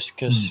there just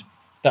because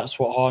that's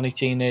what horny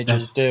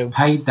teenagers do.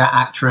 Paid that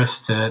actress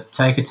to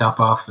take a top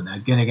off and they're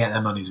going to get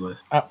their money's worth.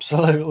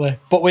 Absolutely.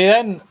 But we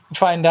then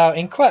find out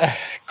in quite a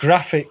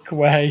graphic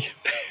way,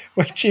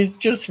 which is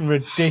just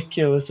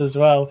ridiculous as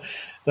well,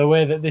 the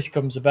way that this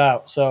comes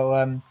about.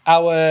 So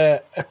our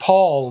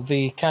Paul,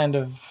 the kind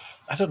of...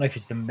 I don't know if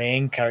he's the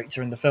main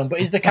character in the film, but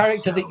he's the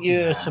character that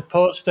you're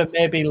supposed to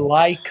maybe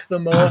like the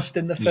most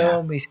in the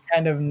film. He's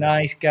kind of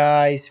nice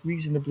guy, he's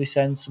reasonably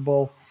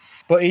sensible,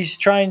 but he's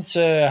trying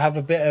to have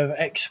a bit of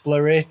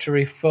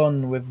exploratory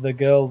fun with the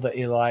girl that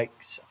he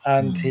likes,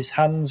 and his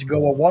hands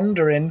go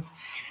a-wandering,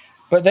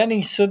 but then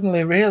he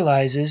suddenly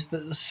realises that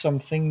there's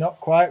something not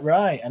quite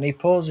right, and he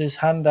pulls his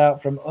hand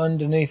out from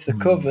underneath the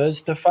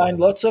covers to find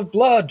lots of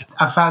blood.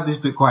 I found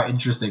this bit quite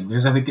interesting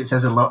because I think it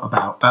says a lot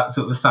about that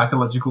sort of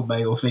psychological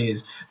male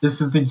fears. There's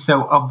something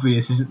so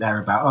obvious, isn't there,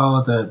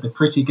 about, the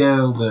pretty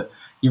girl that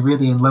you're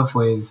really in love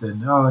with,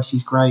 and,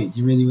 she's great,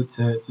 you really want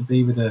to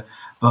be with her.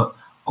 But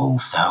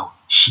also,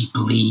 she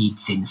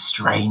bleeds in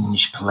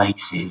strange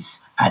places,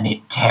 and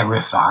it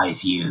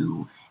terrifies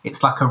you.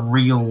 it's like a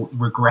real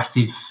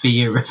regressive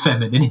fear of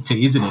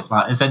femininity, isn't it?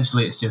 Like,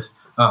 essentially, it's just,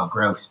 oh,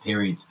 gross,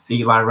 periods.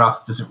 Eli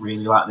Roth doesn't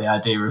really like the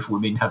idea of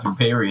women having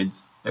periods.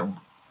 And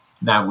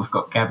now we've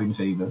got cabin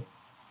fever.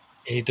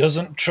 He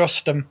doesn't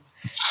trust them.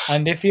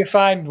 And if you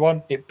find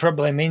one, it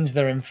probably means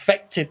they're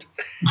infected.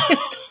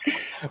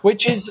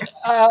 Which is,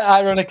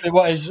 ironically,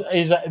 what is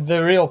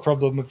the real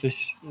problem with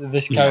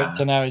this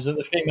character now, is that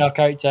the female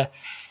character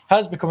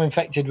has become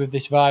infected with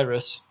this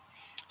virus.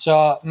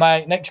 So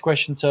my next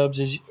question, Tubbs,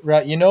 is,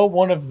 right, you know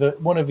one of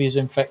you is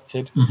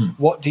infected.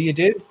 Mm-hmm. What do you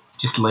do?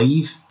 Just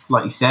leave,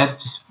 like you said,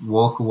 just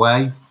walk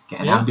away,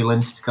 get an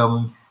ambulance to come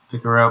and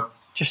pick her up.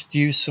 Just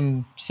use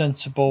some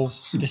sensible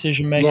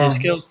decision-making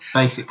skills.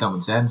 Basic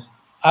common sense.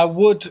 I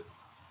would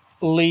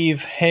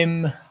leave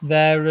him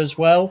there as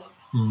well,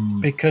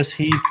 because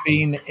he'd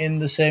been in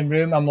the same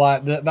room. I'm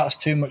like, that's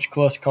too much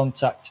close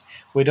contact.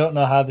 We don't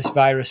know how this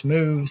virus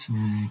moves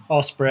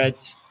or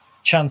spreads.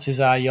 Chances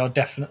are you're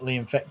definitely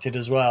infected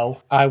as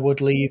well. I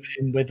would leave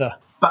him with her.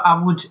 But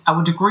I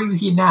would agree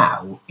with you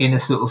now in a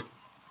sort of,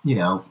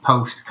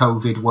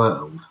 post-COVID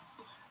world.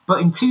 But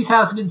in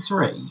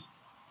 2003,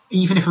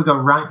 even if we go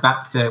right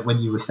back to when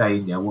you were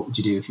saying, what would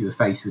you do if you were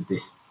faced with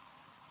this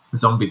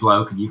zombie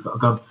bloke and you've got a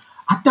gun?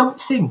 I don't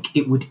think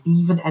it would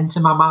even enter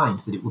my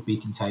mind that it would be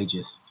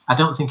contagious. I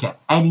don't think at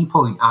any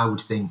point I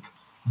would think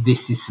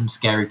this is some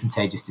scary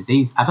contagious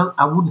disease.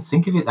 I wouldn't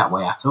think of it that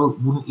way at all.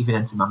 It wouldn't even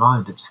enter my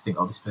mind. I'd just think,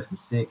 oh, this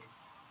person's sick.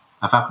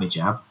 I've had my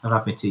jab. I've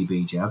had my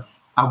TB jab.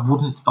 I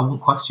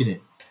wouldn't question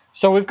it.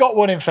 So we've got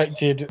one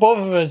infected. Both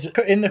of us,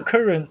 in the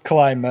current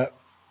climate,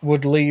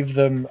 would leave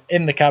them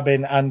in the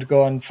cabin and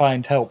go and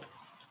find help.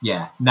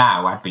 Yeah,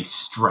 now I'd be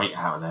straight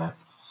out of there.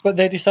 But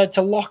they decide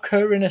to lock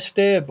her in a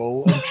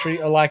stable and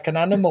treat her like an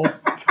animal.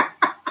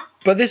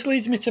 But this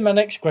leads me to my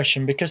next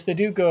question, because they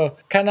do go,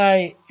 can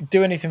I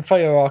do anything for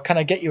you, or can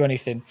I get you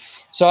anything?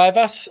 So I've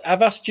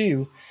asked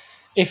you,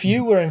 if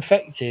you were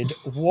infected,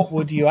 what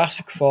would you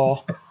ask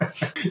for?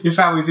 If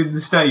I was in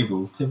the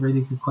stable? It's a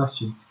really good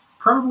question.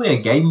 Probably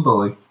a Game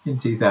Boy in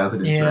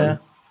 2003. Yeah.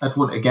 I'd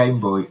want a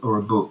Game Boy or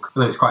a book.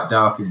 Although it's quite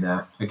dark in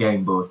there, a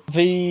Game Boy.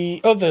 The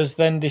others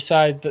then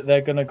decide that they're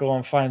going to go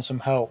and find some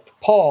help.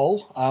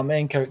 Paul, our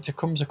main character,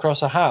 comes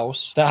across a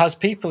house that has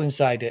people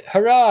inside it.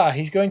 Hurrah!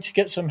 He's going to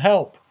get some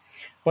help.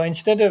 But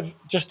instead of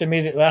just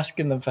immediately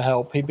asking them for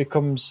help, he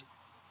becomes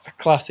a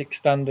classic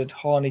standard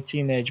horny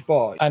teenage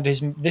boy. And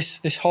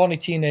this horny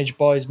teenage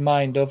boy's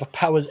mind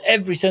overpowers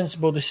every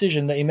sensible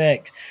decision that he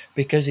makes,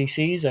 because he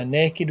sees a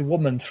naked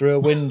woman through a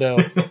window.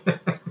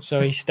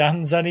 So he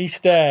stands and he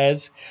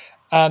stares,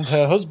 and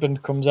her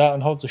husband comes out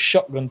and holds a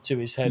shotgun to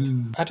his head.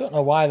 I don't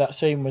know why that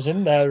scene was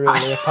in there,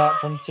 really, apart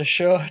from to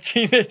show a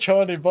teenage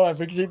horny boy,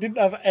 because it didn't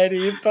have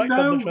any impact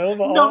on the film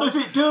at all. None of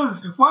it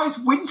does. Why is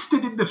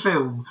Winston in the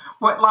film?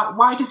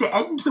 Why does it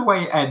end the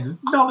way it ends?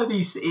 None of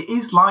these. It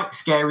is like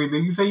Scary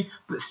Movie,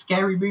 but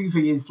Scary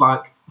Movie is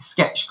like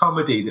sketch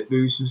comedy that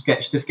moves from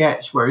sketch to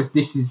sketch, whereas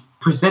this is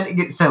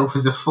presenting itself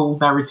as a full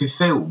narrative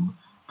film.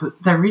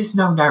 But there is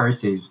no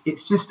narrative.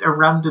 It's just a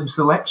random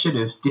selection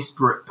of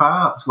disparate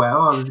parts where,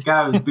 there's a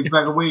guy with a big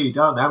bag of weed.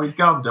 Oh, now he's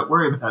gone. Don't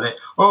worry about it.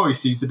 Oh, he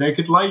sees a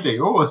naked lady.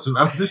 Oh,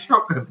 someone's a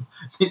shotgun.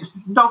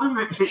 None of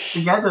it fits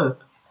together.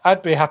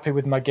 I'd be happy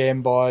with my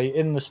Game Boy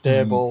in the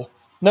stable.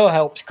 No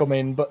help's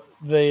coming, but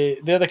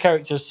the other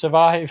characters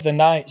survive the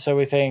night, so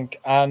we think.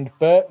 And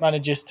Bert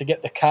manages to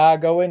get the car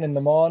going in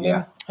the morning.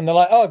 Yeah. And they're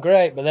like, oh,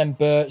 great. But then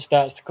Bert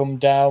starts to come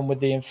down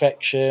with the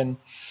infection.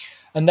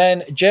 And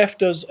then Jeff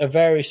does a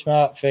very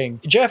smart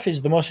thing. Jeff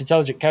is the most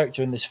intelligent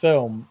character in this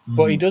film,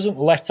 but he doesn't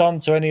let on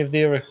to any of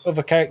the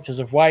other characters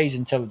of why he's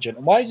intelligent.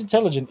 And why he's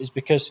intelligent is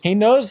because he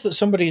knows that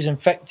somebody is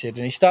infected,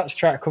 and he starts to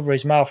try to cover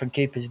his mouth and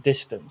keep his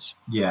distance.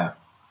 Yeah.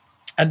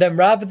 And then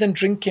rather than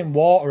drinking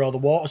water or the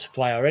water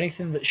supply or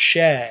anything that's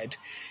shared,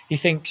 he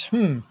thinks,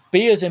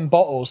 beers in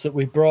bottles that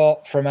we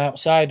brought from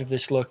outside of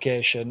this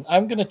location,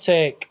 I'm going to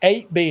take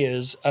 8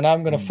 beers and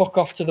I'm going to fuck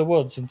off to the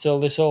woods until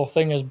this whole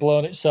thing has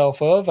blown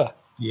itself over.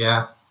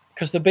 Yeah.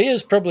 Because the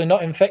beer's probably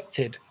not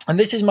infected. And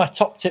this is my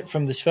top tip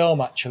from this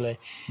film, actually,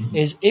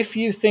 is if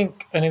you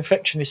think an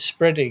infection is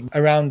spreading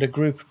around a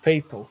group of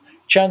people,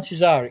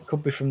 chances are it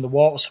could be from the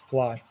water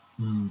supply.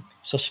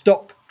 So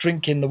stop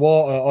drinking the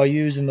water or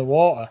using the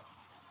water.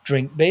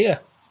 Drink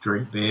beer.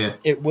 Drink beer.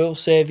 It will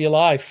save your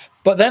life.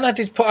 But then I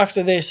did put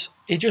after this,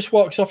 he just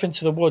walks off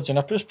into the woods, and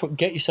I just put,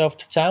 get yourself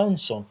to town,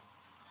 son.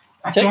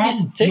 Again,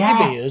 take your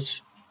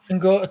beers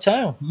and go to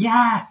town.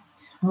 Yeah.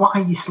 Why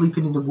are you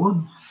sleeping in the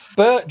woods?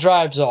 Bert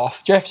drives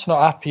off. Jeff's not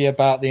happy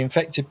about the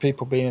infected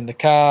people being in the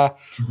car.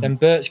 Then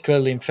Bert's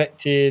clearly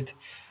infected.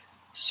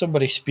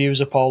 Somebody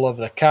spews up all over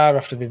the car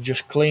after they've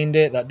just cleaned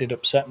it. That did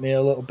upset me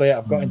a little bit.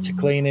 I've got into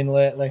cleaning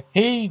lately.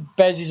 He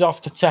bezzes off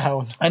to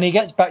town, and he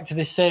gets back to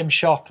this same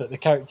shop that the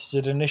characters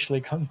had initially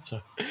gone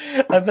to.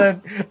 And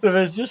then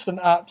there's just an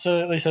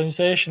absolutely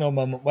sensational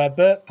moment where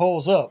Bert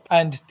pulls up,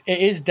 and it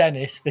is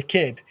Dennis, the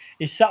kid.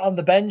 He's sat on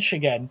the bench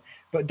again,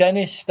 but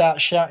Dennis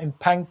starts shouting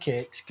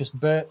pancakes because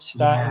Bert's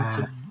starting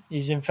to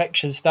his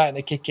infection's starting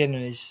to kick in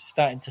and he's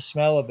starting to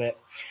smell a bit.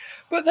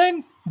 But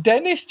then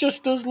Dennis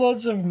just does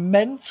loads of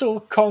mental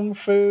kung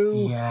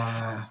fu,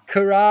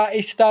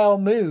 karate style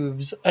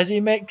moves as he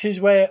makes his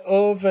way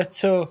over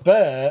to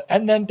Bert,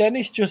 and then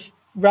Dennis just,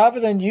 rather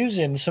than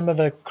using some of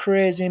the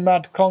crazy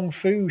mad kung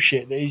fu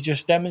shit that he's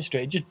just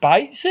demonstrated, just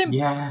bites him.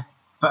 Yeah.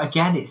 But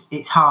again,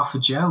 it's half a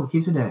joke,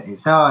 isn't it?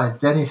 It's,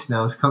 Dennis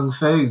knows kung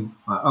fu.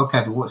 Like,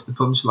 okay, but what's the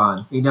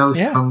punchline? He knows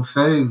kung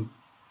fu.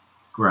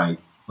 Great.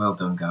 Well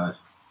done, guys.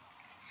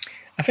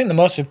 I think the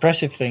most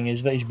impressive thing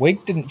is that his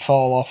wig didn't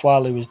fall off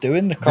while he was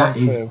doing the kung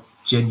fu. That is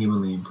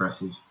genuinely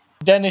impressive.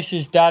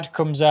 Dennis's dad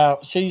comes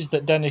out, sees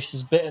that Dennis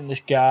has bitten this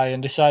guy,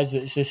 and decides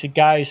that it's this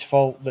guy's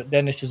fault that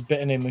Dennis has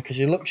bitten him because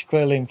he looks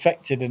clearly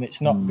infected and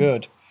it's not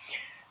good.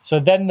 So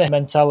then the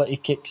mentality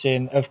kicks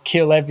in of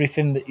kill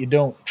everything that you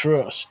don't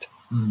trust.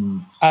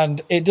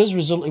 And it does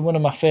result in one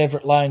of my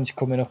favourite lines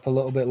coming up a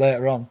little bit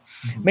later on.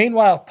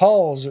 Meanwhile,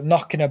 Paul's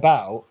knocking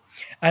about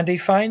and he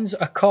finds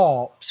a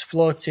corpse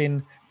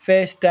floating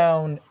face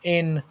down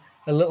in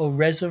a little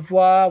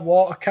reservoir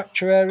water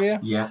capture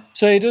area. Yeah.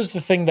 So he does the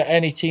thing that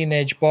any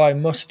teenage boy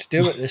must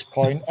do at this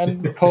point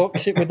and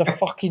pokes it with a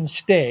fucking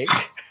stick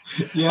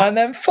and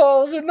then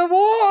falls in the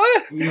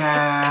water.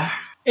 Yeah.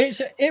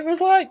 It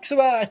was like some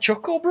out of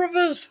Chuckle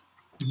Brothers.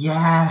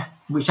 Yeah.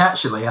 Which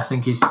actually I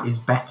think is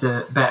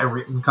better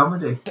written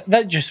comedy.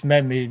 That just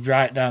made me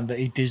write down that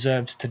he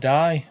deserves to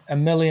die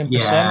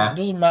 1,000,000%. It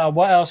doesn't matter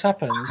what else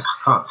happens.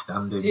 I can't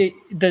stand him.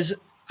 There's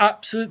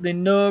absolutely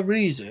no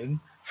reason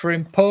for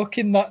him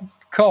poking that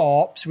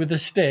corpse with a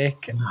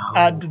stick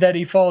and then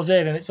he falls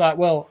in and it's like,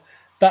 well,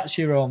 that's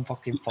your own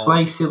fucking fault.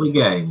 Play silly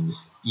games,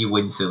 you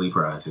win silly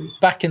prizes.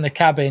 Back in the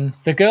cabin,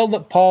 the girl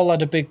that Paul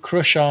had a big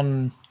crush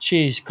on,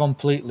 she's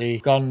completely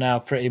gone now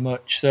pretty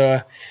much.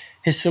 So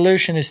his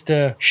solution is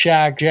to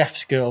shag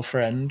Jeff's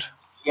girlfriend.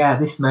 Yeah,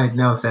 this made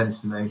no sense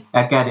to me.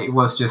 Again, it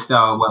was just,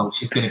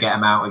 she's going to get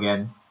him out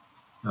again.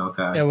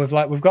 Okay. Yeah,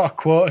 we've got a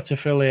quota to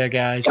fill here,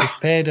 guys. We've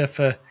paid her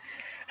for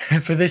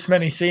this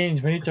many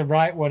scenes. We need to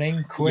write one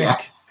in quick. Yeah.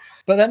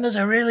 But then there's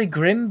a really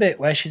grim bit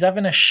where she's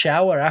having a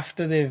shower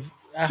after they've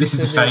this is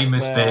the famous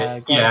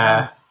bit.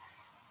 Yeah.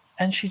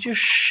 And she just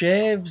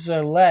shaves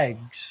her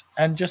legs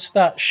and just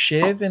starts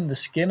shaving the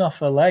skin off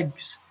her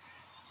legs,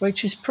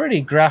 which is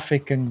pretty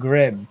graphic and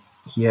grim.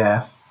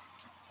 Yeah.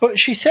 But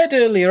she said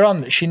earlier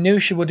on that she knew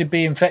she would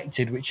be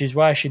infected, which is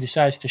why she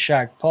decides to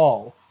shag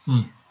Paul.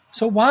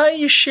 So why are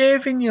you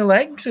shaving your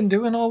legs and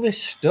doing all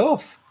this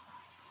stuff?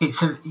 You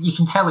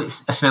can tell it's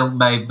a film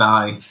made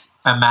by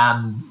a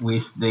man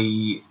with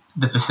the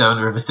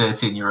persona of a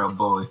 13-year-old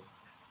boy.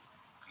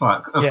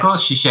 Like, of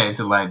course she shaves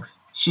her legs.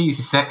 She's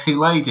a sexy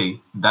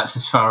lady. That's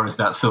as far as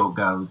that thought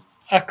goes.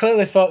 I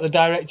clearly thought the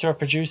director or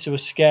producer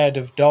was scared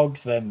of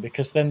dogs then,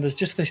 because then there's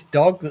just this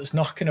dog that's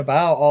knocking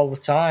about all the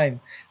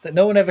time that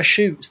no one ever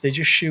shoots. They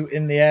just shoot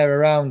in the air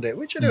around it,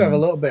 which I do have a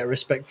little bit of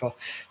respect for.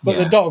 But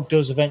the dog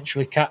does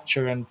eventually catch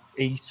her and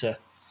eat her.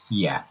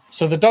 Yeah.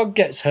 So the dog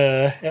gets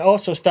her. It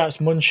also starts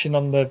munching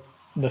on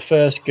the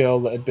first girl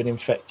that had been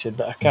infected,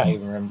 that I can't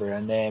even remember her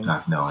name. I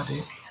have no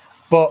idea.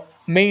 But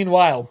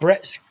meanwhile,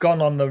 Brett's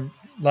gone on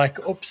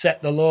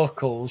upset the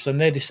locals, and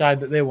they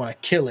decide that they want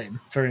to kill him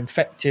for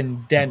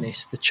infecting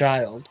Dennis, the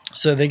child.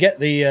 So they get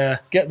the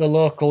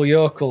local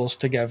yokels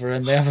together,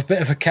 and they have a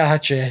bit of a car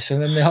chase,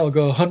 and then they all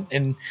go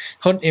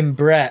hunting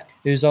Brett,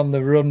 who's on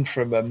the run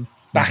from them,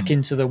 back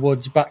into the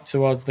woods, back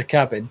towards the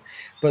cabin.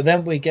 But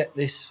then we get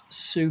this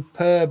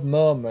superb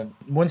moment.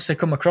 Once they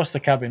come across the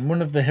cabin,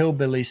 one of the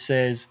hillbillies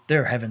says,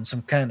 "They're having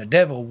some kind of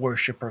devil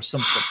worship or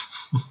something.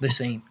 This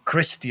ain't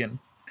Christian."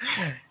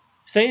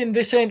 Saying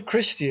this ain't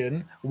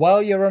Christian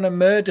while you're on a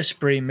murder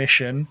spree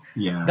mission,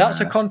 that's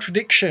a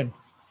contradiction.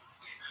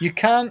 You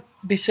can't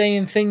be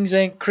saying things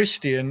ain't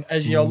Christian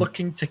as you're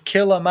looking to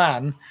kill a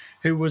man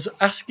who was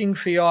asking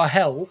for your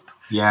help.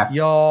 Yeah.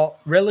 Your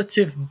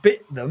relative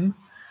bit them,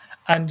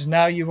 and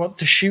now you want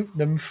to shoot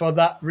them for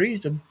that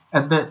reason.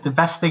 And the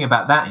best thing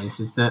about that is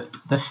that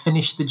they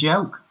finished the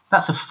joke.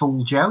 That's a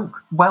full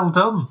joke. Well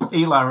done,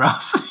 Eli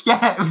Roth.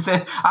 Yeah,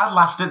 I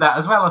laughed at that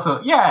as well. I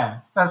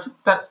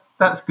thought,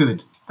 that's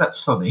good. That's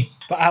funny.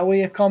 But are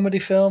we a comedy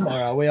film or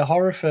are we a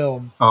horror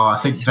film? Oh, I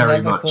think it's very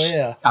never much.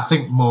 Clear. I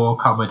think more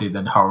comedy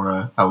than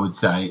horror, I would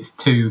say. It's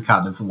too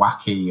kind of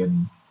wacky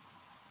and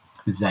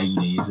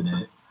zany, isn't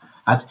it?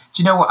 Do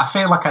you know what? I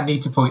feel like I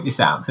need to point this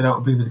out because I don't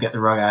want people to get the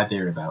wrong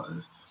idea about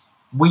us.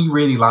 We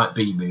really like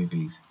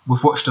B-movies.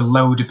 We've watched a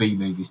load of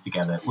B-movies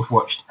together. We've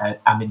watched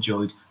and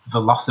enjoyed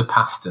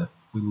Velocipasta.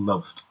 We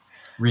loved.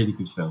 Really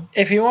good film.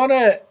 If you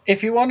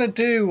wanna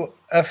do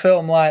a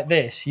film like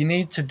this, you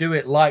need to do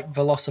it like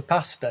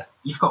Velocipasta.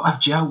 You've got to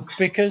have jokes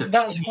because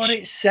that's what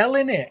it's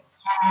selling it.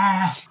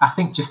 Yeah, I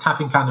think just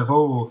having kind of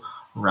all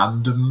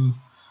random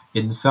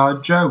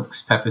inside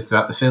jokes peppered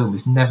throughout the film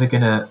is never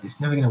gonna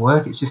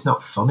work. It's just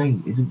not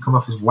funny. It doesn't come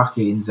off as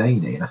wacky and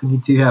zany. And I think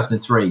in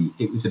 2003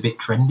 it was a bit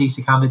trendy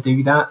to kind of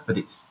do that, but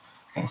it's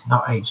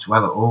not aged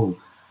well at all.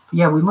 But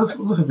yeah, we love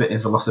a bit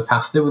of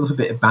Velocipasta. We love a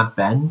bit of Bad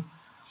Ben.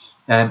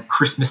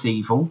 Christmas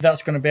Evil.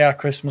 That's going to be our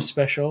Christmas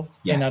special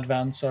in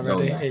advance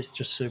already. Oh, yeah. It's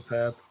just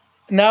superb.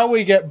 Now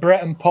we get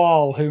Brett and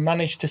Paul, who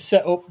managed to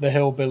set up the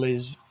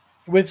hillbillies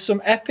with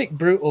some epic,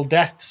 brutal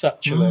deaths,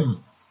 actually.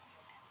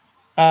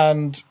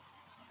 And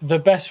the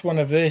best one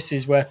of this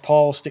is where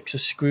Paul sticks a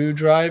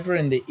screwdriver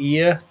in the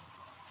ear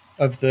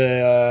of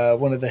the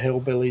one of the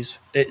hillbillies.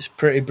 It's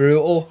pretty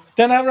brutal.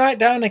 Then I write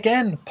down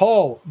again,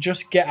 Paul,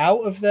 just get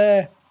out of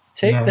there.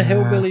 Take the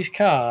hillbilly's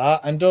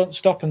car and don't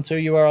stop until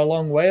you are a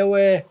long way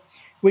away,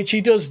 which he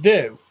does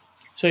do.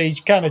 So he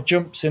kind of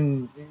jumps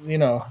in,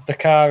 the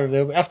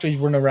car after he's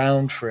run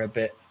around for a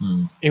bit.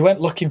 He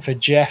went looking for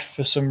Jeff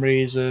for some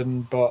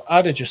reason, but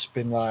I'd have just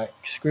been like,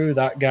 screw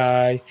that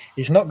guy.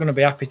 He's not going to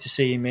be happy to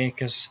see me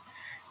because,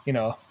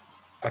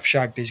 I've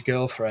shagged his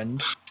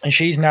girlfriend. And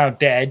she's now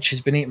dead.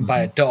 She's been eaten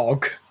by a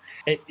dog.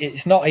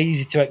 It's not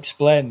easy to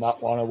explain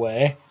that one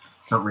away.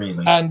 Not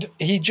really. And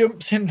he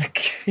jumps in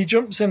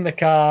the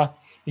car.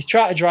 He's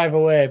trying to drive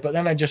away, but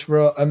then I just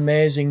wrote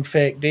amazing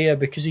fake deer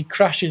because he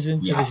crashes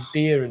into this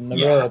deer in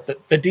the road.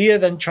 The deer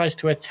then tries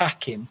to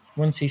attack him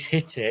once he's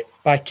hit it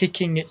by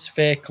kicking its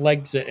fake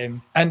legs at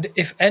him. And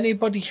if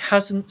anybody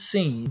hasn't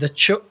seen the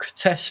Chuck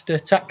Tester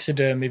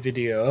taxidermy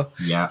video,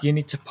 you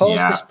need to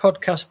pause this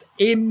podcast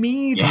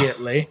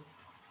immediately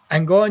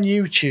and go on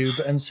YouTube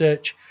and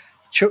search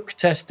Chuck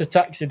Tester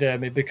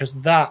taxidermy,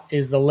 because that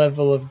is the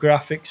level of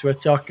graphics we're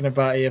talking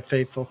about here,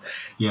 people.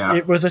 Yeah.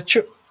 It was a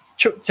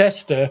Chuck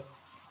Tester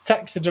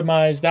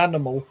taxidermized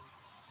animal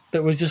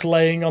that was just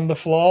laying on the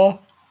floor.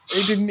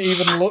 It didn't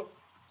even look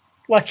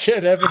like it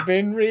had ever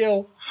been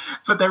real.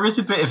 But there is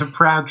a bit of a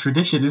proud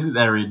tradition, isn't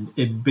there,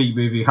 in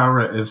B-movie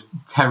horror of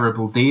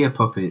terrible deer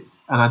puppets,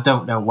 and I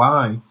don't know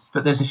why.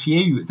 But there's a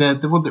few. The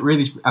one that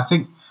really, I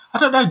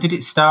don't know, did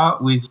it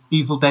start with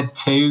Evil Dead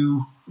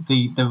 2,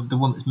 the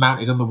one that's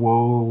mounted on the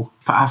wall?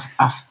 But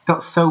I've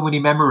got so many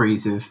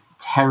memories of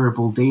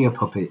terrible deer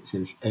puppets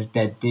of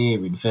dead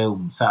deer in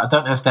films. So I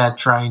don't know if they're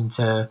trying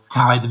to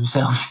tie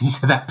themselves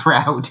into that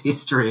proud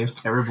history of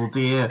terrible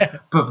deer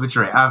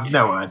puppetry. I have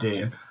no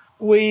idea.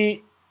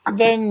 We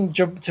then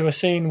jump to a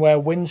scene where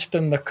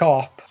Winston the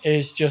cop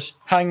is just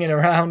hanging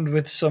around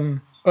with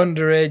some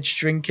underage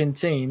drinking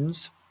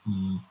teens.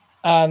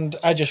 And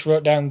I just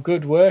wrote down,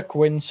 good work,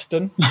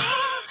 Winston.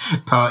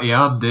 Party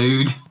on,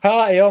 dude.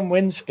 Party on,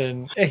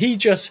 Winston. He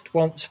just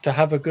wants to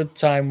have a good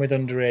time with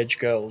underage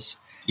girls.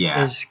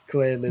 Yeah. Is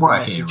clearly the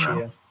message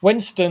here.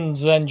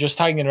 Winston's then just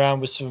hanging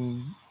around with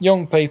some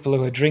young people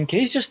who are drinking.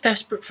 He's just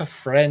desperate for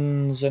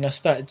friends, and I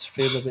started to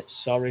feel a bit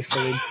sorry for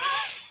him.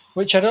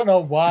 Which I don't know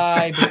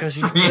why, because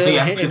he's clearly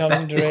hitting on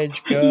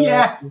underage girls.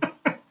 Yeah.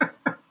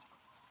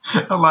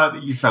 I like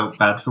that you felt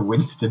bad for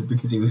Winston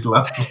because he was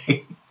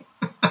lovely.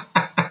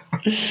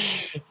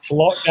 It's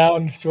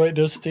lockdown, that's what it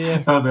does to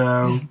you. I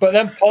know. But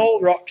then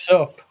Paul rocks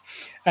up,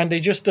 and he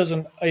just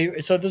doesn't.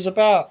 So there's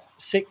about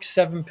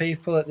 6-7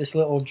 people at this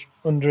little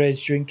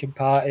underage drinking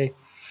party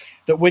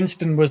that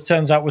Winston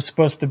turns out was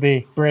supposed to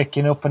be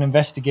breaking up and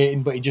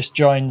investigating, but he just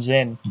joins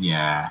in.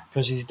 Yeah.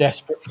 Because he's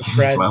desperate for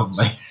friends.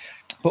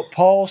 But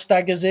Paul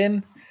staggers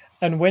in,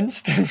 and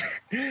Winston...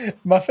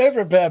 My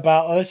favourite bit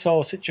about this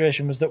whole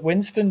situation was that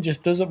Winston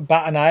just doesn't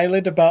bat an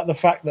eyelid about the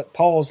fact that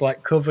Paul's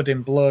like covered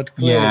in blood,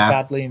 clearly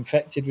badly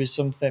infected with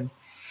something.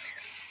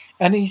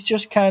 And he's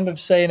just kind of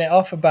saying it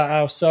off about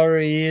how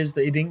sorry he is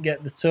that he didn't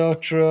get the tow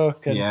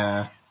truck and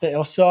that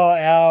he'll sort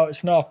it out,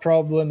 it's not a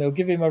problem, he'll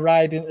give him a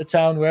ride into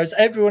town, whereas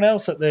everyone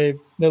else at the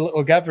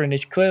little gathering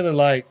is clearly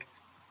like,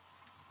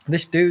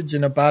 this dude's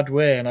in a bad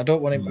way and I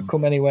don't want him to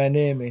come anywhere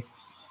near me.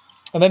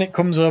 And then it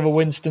comes over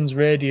Winston's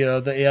radio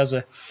that he has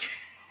a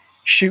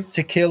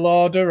shoot-to-kill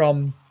order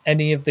on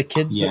any of the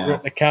kids that were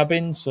at the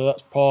cabin, so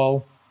that's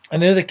Paul.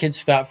 And the other kids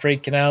start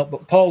freaking out,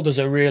 but Paul does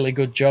a really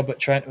good job at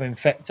trying to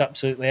infect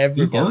absolutely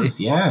everybody. He does,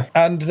 yeah.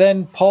 And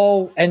then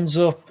Paul ends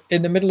up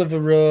in the middle of a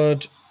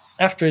road,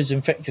 after he's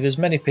infected as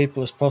many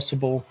people as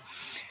possible,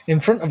 in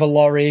front of a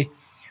lorry,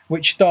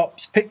 which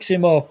stops, picks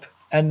him up,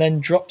 and then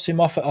drops him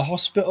off at a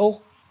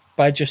hospital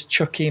by just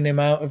chucking him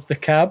out of the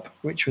cab,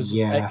 which was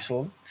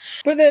excellent.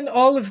 But then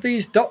all of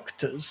these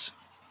doctors,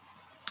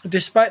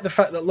 despite the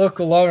fact that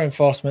local law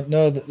enforcement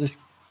know that there's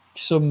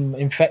some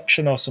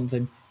infection or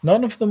something,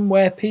 none of them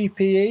wear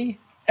PPE.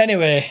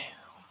 Anyway,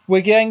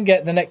 we then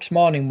get the next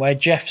morning where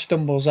Jeff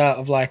stumbles out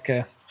of like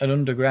an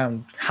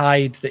underground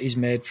hide that he's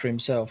made for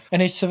himself.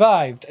 And he's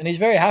survived, and he's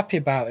very happy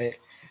about it.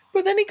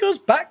 But then he goes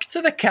back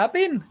to the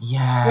cabin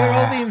where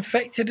all the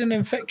infected and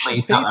infectious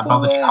people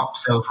were. He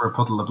hops over a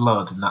puddle of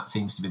blood, and that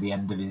seems to be the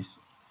end of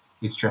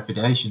his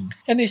trepidation.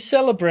 And he's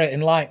celebrating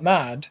like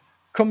mad,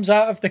 comes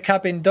out of the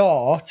cabin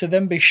door to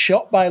then be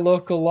shot by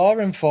local law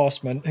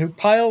enforcement who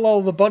pile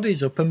all the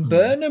bodies up and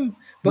burn them.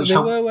 But they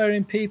were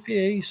wearing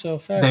PPE, so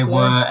fair play. They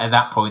were, at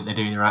that point, they're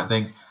doing the right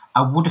thing.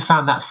 I would have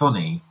found that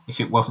funny if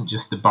it wasn't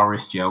just the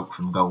Boris joke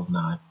from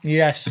Goldeneye.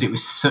 Yes. But it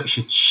was such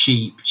a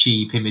cheap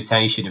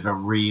imitation of a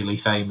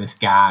really famous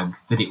gag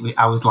that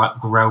I was like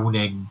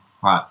groaning,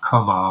 like,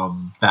 come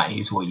on, that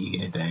is what you're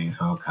going to do.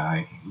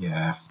 Okay,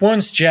 yeah.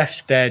 Once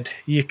Jeff's dead,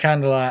 you're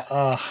kind of like,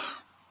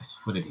 oh,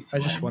 What did it I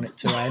just end? want it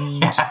to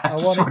end. Yeah, I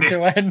want it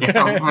to end.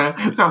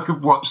 So I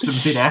could watch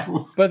something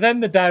else. But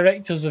then the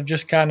directors have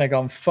just kind of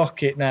gone,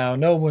 fuck it now.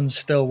 No one's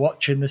still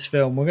watching this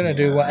film. We're going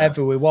to do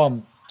whatever we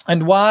want.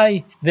 And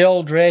why the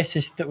old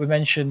racist that we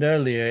mentioned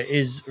earlier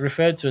is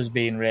referred to as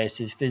being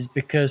racist is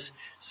because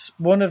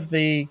one of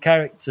the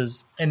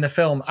characters in the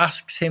film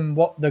asks him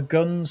what the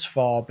gun's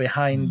for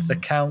behind the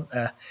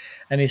counter.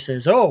 And he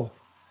says, oh,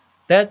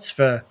 that's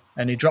for...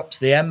 And he drops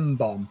the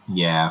M-bomb.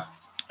 Yeah.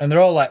 And they're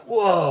all like,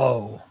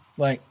 whoa,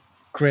 like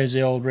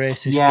crazy old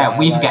racist guy. Yeah,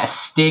 we even get a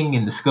sting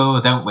in the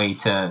score, don't we?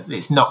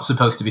 It's not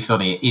supposed to be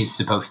funny, it is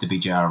supposed to be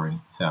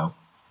jarring. So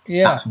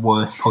that's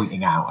worth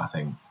pointing out, I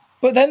think.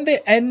 But then they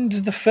end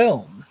the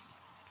film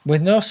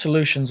with no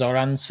solutions or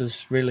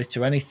answers really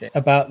to anything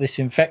about this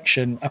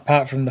infection,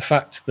 apart from the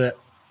fact that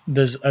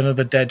there's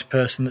another dead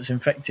person that's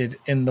infected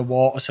in the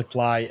water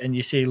supply, and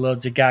you see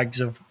loads of gags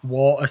of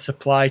water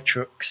supply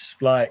trucks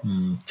like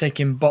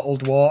taking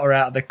bottled water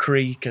out of the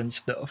creek and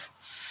stuff.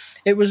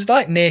 It was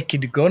like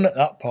Naked Gun at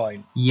that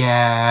point.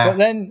 Yeah. But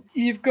then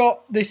you've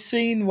got this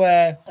scene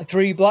where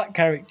 3 black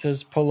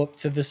characters pull up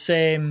to the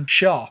same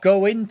shop,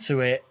 go into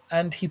it,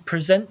 and he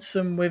presents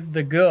them with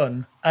the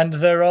gun, and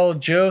they're all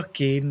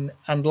joking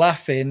and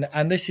laughing,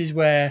 and this is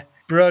where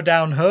Bro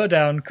Down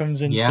Hoedown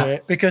comes into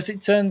it, because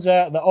it turns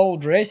out the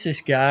old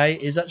racist guy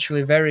is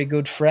actually very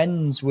good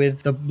friends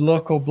with the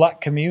local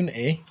black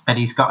community. And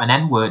he's got an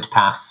N-word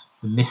pass,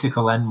 the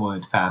mythical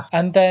N-word pass.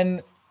 And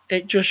then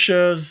it just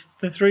shows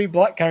the 3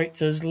 black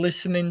characters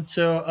listening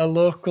to a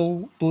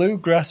local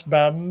bluegrass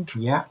band.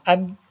 Yeah.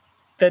 And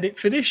then it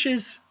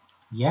finishes.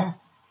 Yeah.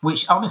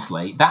 Which,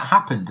 honestly, that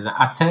happened. And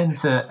I turned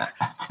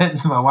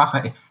to my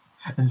wife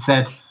and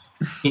said,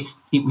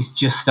 it was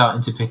just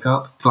starting to pick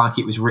up. It's like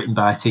it was written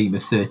by a team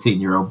of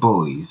 13-year-old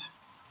boys.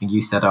 And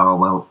you said, oh,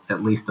 well,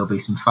 at least there'll be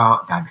some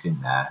fart gags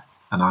in there.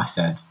 And I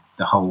said,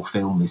 the whole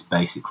film is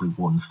basically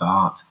one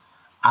fart.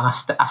 And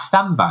I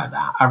stand by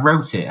that. I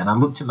wrote it and I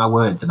looked at my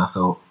words and I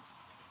thought,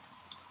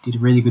 did a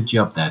really good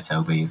job there,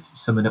 Toby, of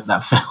summing up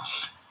that film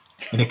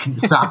in a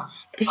concise,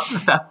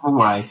 successful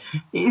way.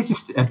 It is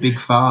just a big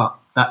fart.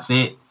 That's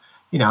it.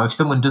 You know, if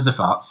someone does a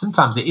fart,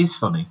 sometimes it is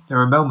funny.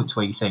 There are moments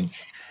where you think,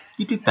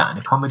 you did that in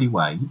a comedy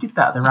way. You did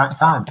that at the right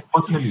time. It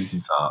was an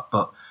amusing fart.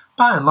 But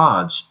by and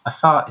large, a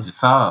fart is a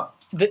fart.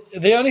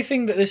 The only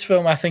thing that this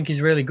film I think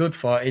is really good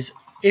for is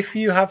if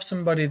you have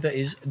somebody that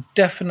is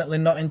definitely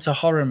not into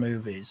horror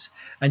movies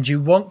and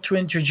you want to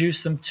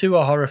introduce them to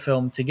a horror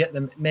film to get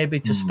them maybe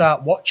to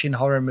start watching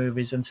horror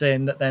movies and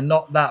saying that they're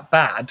not that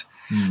bad,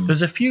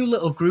 there's a few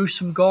little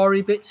gruesome,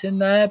 gory bits in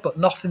there, but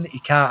nothing that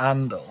you can't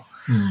handle.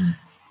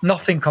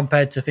 Nothing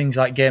compared to things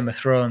like Game of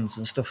Thrones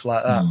and stuff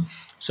like that.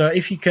 So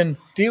if you can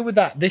deal with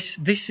that,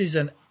 this is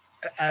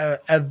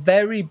a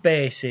very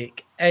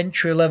basic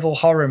entry-level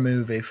horror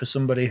movie for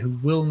somebody who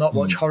will not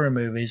watch horror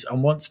movies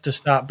and wants to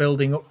start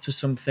building up to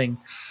something.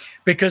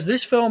 Because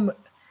this film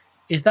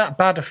is that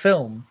bad a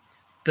film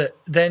that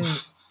then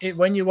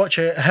when you watch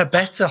a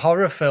better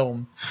horror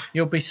film,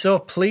 you'll be so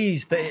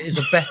pleased that it is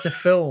a better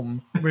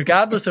film,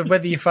 regardless of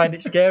whether you find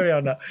it scary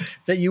or not,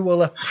 that you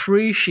will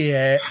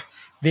appreciate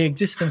the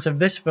existence of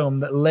this film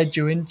that led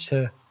you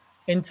into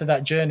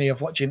that journey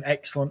of watching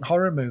excellent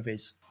horror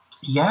movies.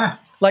 Yeah.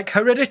 Like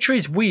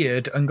Hereditary's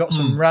weird and got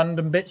some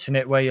random bits in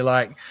it where you're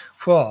like,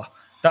 whoa,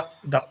 that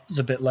was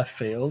a bit left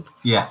field.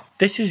 Yeah.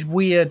 This is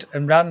weird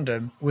and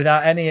random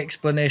without any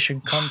explanation,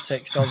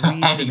 context, or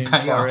reasoning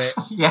for it.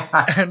 Yeah.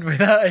 And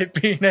without it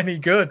being any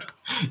good.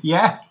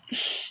 Yeah.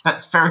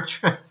 That's very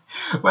true.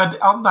 Well,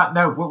 on that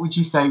note, what would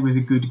you say was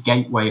a good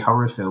gateway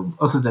horror film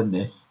other than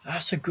this?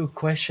 That's a good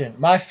question.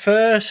 My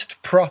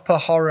first proper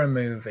horror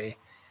movie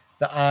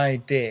that I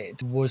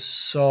did was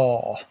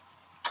Saw,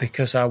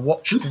 because I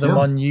watched them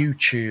on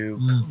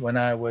YouTube when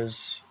I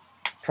was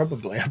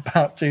probably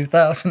about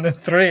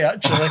 2003,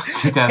 actually.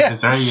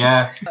 2003,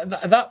 yeah.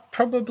 That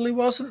probably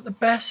wasn't the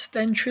best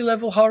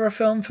entry-level horror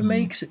film for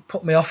me because it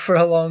put me off for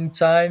a long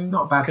time.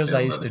 Not a bad because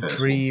film, I used to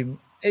dream.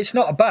 It's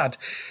not bad,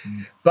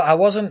 but I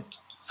wasn't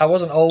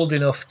old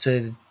enough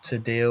to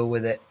deal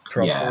with it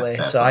properly.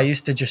 Yeah, so I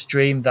used to just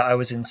dream that I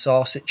was in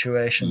Saw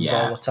situations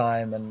all the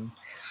time, and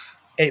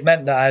it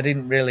meant that I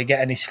didn't really get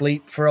any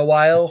sleep for a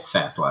while,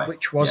 Fair play.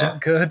 which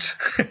wasn't good.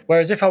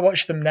 Whereas if I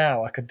watched them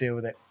now, I could deal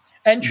with it.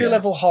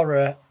 Entry-level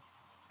horror,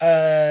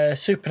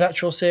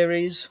 Supernatural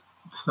series.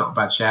 It's not a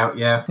bad shout,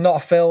 yeah. Not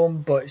a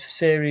film, but it's a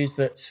series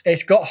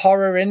it's got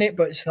horror in it,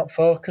 but it's not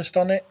focused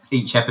on it.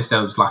 Each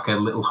episode's like a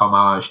little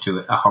homage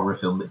to a horror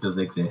film that does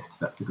exist.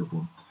 That's a good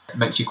one. It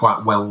makes you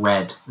quite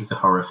well-read as a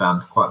horror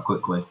fan quite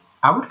quickly.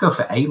 I would go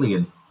for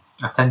Alien.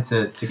 I tend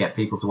to get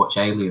people to watch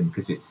Alien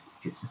because it's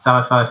a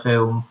sci-fi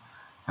film.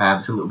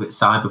 It's a little bit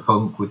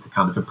cyberpunk with the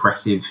kind of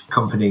oppressive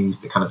companies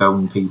that kind of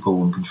own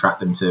people and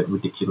contract them to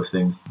ridiculous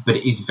things. But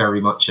it is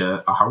very much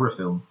a horror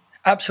film.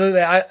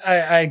 Absolutely.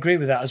 I agree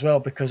with that as well,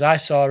 because I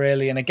saw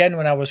Alien again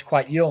when I was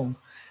quite young.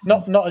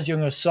 Not as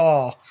young as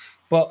Saw,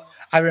 but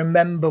I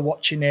remember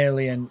watching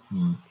Alien.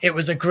 It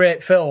was a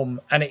great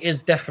film, and it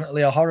is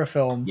definitely a horror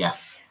film. Yeah.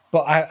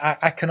 But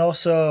I can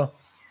also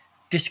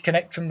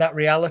disconnect from that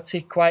reality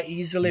quite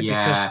easily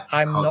because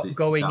I'm because not it's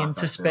going a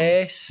into sci-fi film.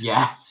 space.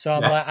 Yeah. So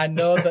I'm yeah. like, I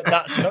know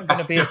that's not going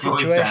to be a Avoid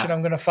situation that.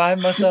 I'm going to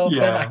find myself in.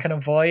 Yeah. I can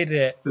avoid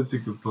it. That's a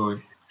good point.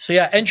 So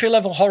yeah,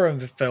 entry-level horror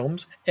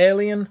films,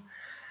 Alien,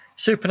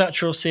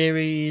 Supernatural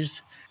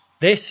series,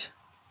 this.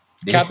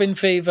 Cabin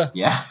Fever.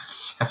 Yeah.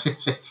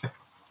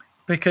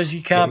 Because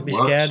you can't be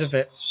scared of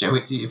it. Show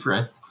it to your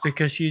friend.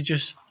 Because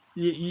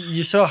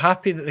you're so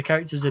happy that the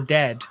characters are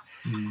dead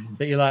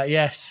that you're like,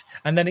 yes.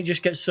 And then it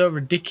just gets so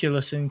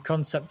ridiculous in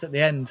concept at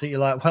the end that you're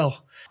like,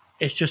 well,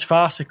 it's just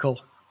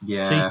farcical.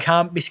 Yeah. So you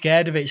can't be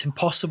scared of it. It's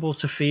impossible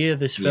to fear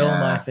this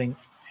film, I think.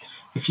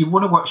 If you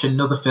want to watch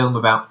another film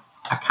about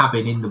a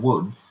cabin in the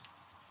woods,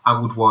 I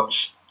would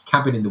watch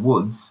Cabin in the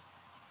Woods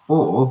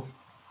or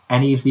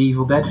any of the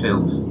Evil Dead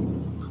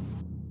films.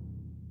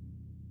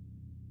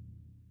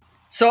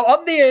 So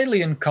on the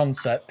Alien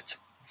concept,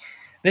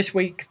 this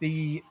week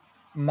the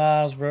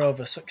Mars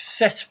rover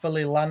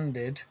successfully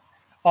landed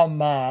on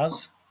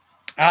Mars,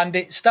 and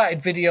it started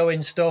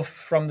videoing stuff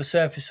from the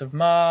surface of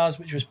Mars,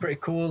 which was pretty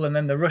cool. And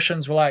then the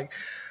Russians were like,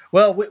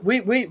 well,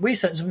 we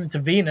sent something to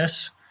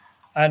Venus,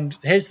 and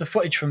here's the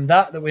footage from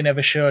that we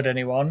never showed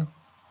anyone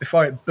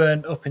before it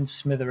burnt up into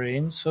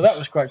smithereens. So that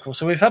was quite cool.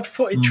 So we've had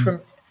footage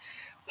from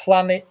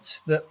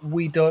planets that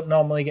we don't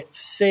normally get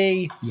to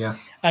see. Yeah.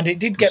 And it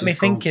did get me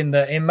thinking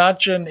that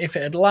imagine if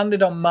it had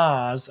landed on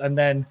Mars and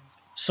then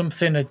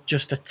something had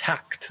just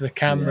attacked the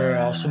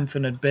camera or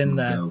something had been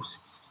there. Ghosts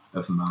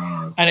of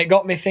Mars. And it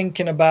got me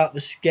thinking about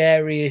the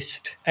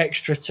scariest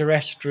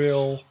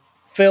extraterrestrial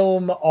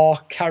film or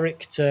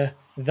character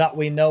that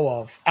we know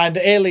of. And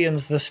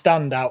Alien's the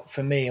standout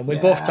for me. And we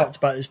both talked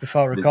about this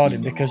before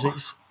recording because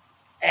it's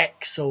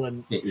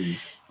excellent. It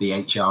is. The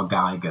H.R.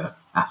 Geiger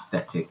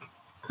aesthetic.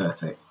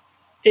 Perfect.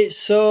 It's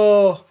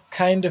so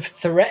kind of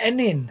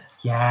threatening.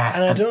 Yeah.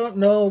 And I don't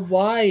know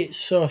why it's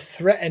so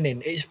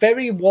threatening. It's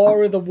very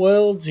War of the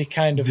Worldsy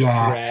kind of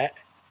threat.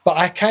 But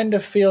I kind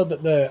of feel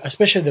that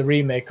especially the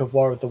remake of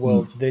War of the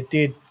Worlds, they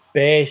did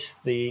base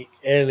the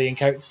alien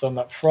characters on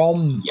that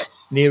from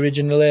the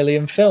original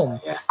Alien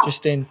film. Yeah.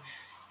 Just in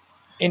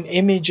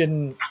image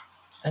and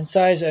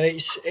size. And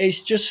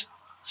it's just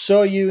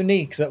so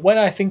unique that when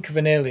I think of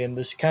an alien,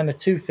 there's kind of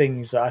two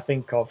things that I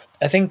think of.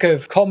 I think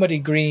of comedy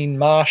green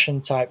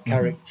Martian type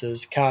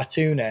characters,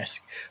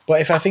 cartoonesque.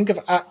 But if I think of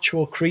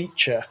actual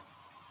creature,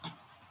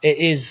 it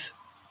is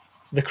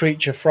the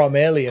creature from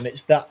Alien.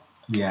 It's that.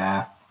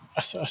 Yeah.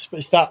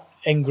 It's that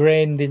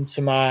ingrained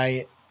into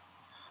my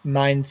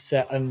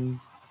mindset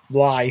and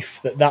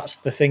life that's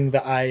the thing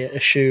that I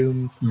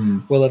assume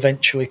will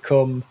eventually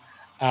come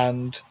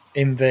and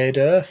invade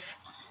Earth.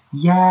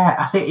 Yeah,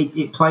 I think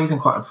it plays on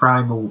quite a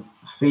primal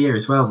fear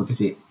as well because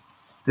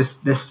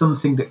there's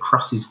something that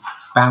crosses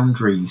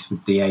boundaries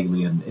with the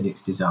alien in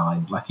its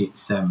design. Like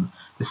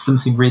there's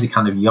something really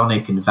kind of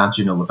yonic and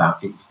vaginal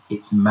about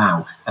its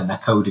mouth, and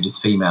they're coded as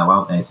female,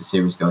 aren't they? As the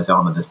series goes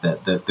on, and there's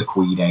the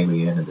queen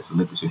alien, and there's a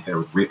link between her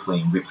with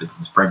Ripley, and Ripley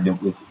becomes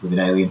pregnant with an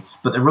alien.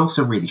 But they're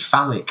also really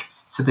phallic,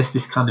 so there's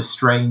this kind of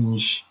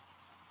strange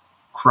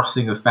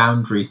crossing of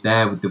boundaries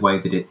there with the way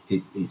that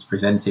it's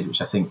presented, which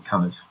I think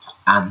kind of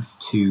adds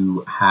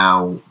to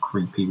how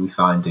creepy we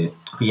find it.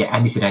 But yeah,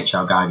 anything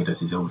H.R. Geiger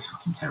does is always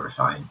fucking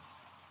terrifying.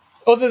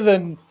 Other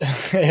than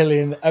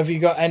Alien, have you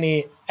got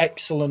any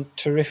excellent,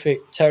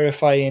 terrific,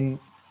 terrifying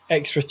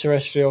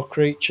extraterrestrial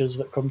creatures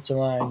that come to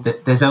mind?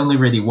 There's only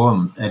really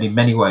one, and in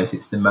many ways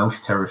it's the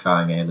most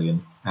terrifying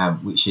alien,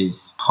 which is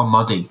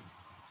Hammadi,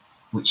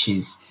 which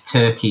is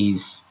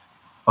Turkey's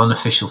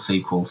unofficial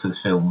sequel to the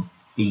film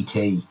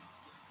E.T.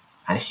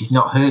 And if you've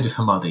not heard of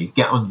Hammadi,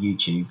 get on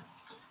YouTube.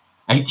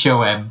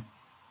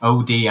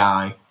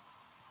 Homodi.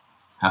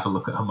 Have a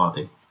look at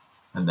Hammadi,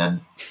 and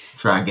then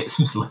try and get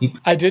some sleep.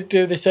 I did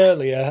do this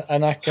earlier,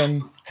 and I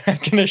can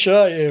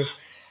assure you,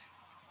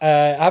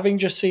 having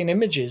just seen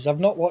images, I've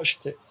not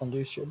watched it on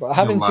YouTube, but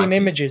having seen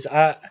images,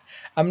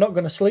 I'm not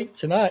going to sleep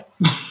tonight.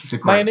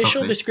 My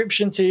initial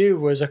description to you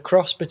was a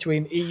cross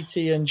between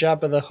E.T. and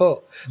Jabba the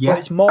Hutt, but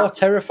it's more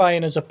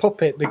terrifying as a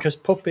puppet because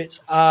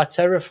puppets are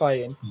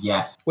terrifying.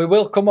 Yes. We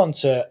will come on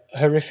to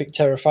horrific,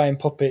 terrifying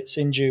puppets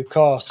in due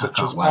course,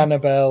 such as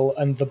Annabelle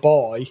and The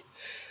Boy,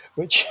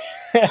 which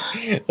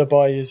The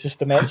Boy is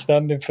just an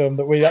outstanding film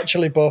that we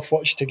actually both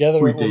watched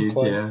together at one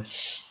point. Yeah.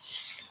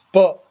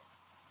 But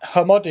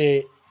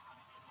Hammadi,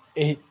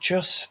 it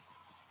just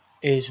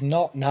is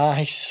not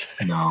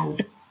nice.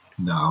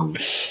 No.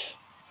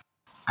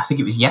 I think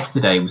it was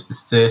yesterday was the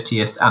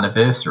 30th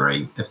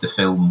anniversary of the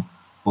film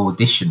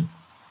Audition,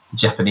 the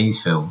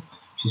Japanese film,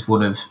 which is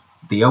one of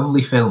the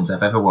only films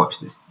I've ever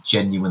watched that's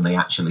genuinely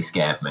actually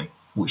scared me,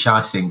 which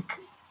I think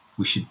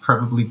we should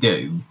probably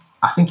do.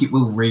 I think it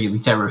will really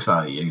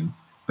terrify you,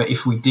 but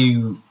if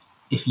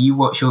you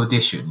watch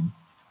Audition,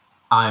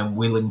 I am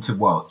willing to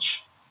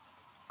watch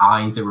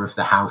either of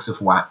the House of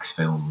Wax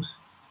films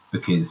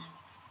because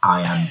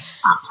I am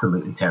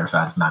absolutely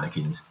terrified of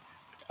mannequins.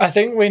 I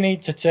think we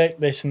need to take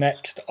this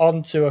next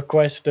onto a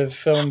quest of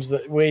films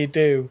that we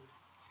do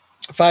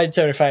find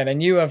terrifying,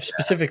 and you have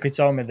specifically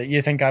told me that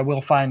you think I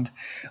will find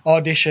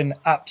Audition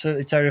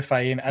absolutely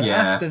terrifying. And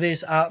after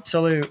this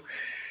absolute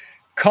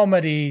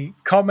comedy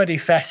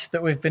fest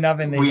that we've been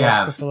having these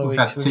last couple of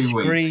weeks with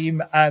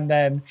Scream and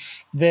then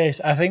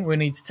this, I think we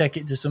need to take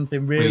it to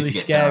something really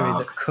scary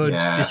that could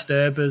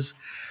disturb us.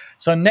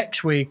 So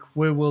next week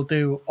we will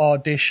do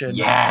Audition.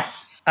 Yes.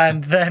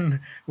 And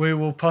then we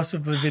will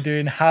possibly be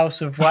doing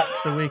House of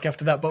Wax the week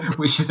after that. But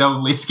which is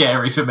only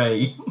scary for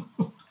me.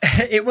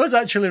 It was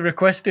actually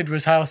requested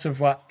was House of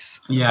Wax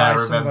by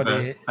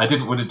somebody. I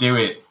didn't want to do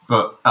it,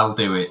 but I'll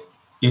do it.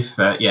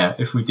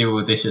 If we do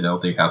Audition, I'll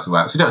do House of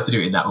Wax. We don't have to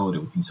do it in that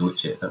order. We can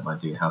switch it. I don't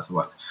mind doing House of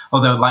Wax.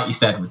 Although, like you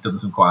said, we've done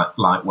some quite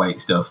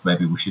lightweight stuff.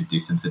 Maybe we should do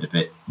something a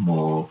bit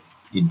more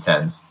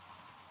intense.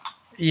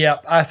 Yeah,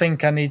 I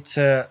think I need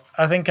to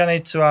have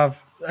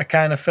a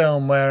kind of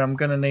film where I'm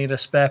going to need a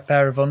spare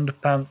pair of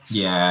underpants.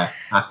 Yeah,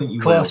 I think you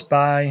close will.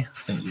 by. I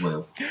think you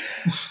will.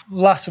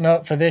 Last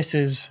note for this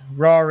is,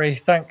 Rory,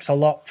 thanks a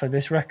lot for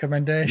this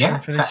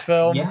recommendation for this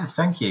film. Yeah,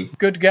 thank you.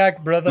 Good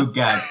gag, brother. Good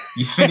gag.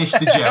 You finished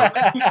the joke.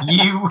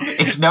 You,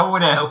 if no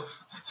one else,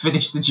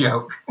 finished the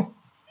joke.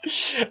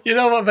 You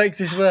know what makes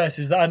this worse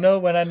is that I know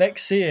when I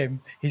next see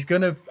him, he's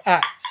going to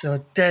act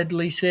so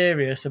deadly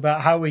serious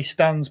about how he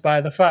stands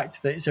by the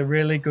fact that it's a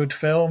really good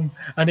film,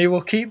 and he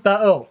will keep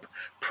that up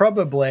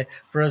probably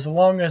for as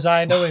long as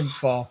I know him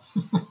for,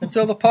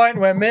 until the point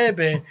where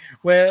maybe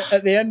we're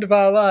at the end of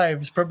our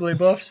lives, probably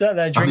both sat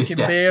there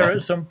drinking beer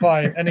at some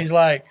point, and he's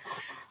like,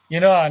 you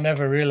know, I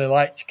never really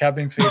liked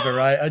Cabin Fever,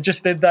 right? I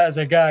just did that as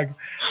a gag.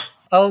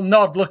 I'll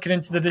nod looking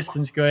into the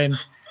distance going,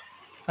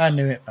 I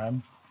knew it,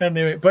 man. I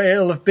knew it, but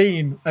it'll have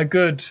been a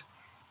good,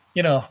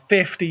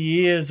 50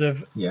 years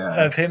of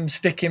him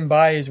sticking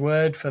by his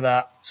word for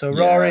that. So,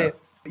 Rory,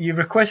 you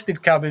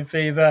requested Cabin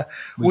Fever.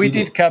 We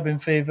did Cabin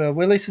Fever.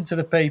 We listened to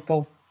the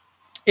people.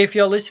 If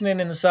you're listening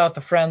in the south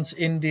of France,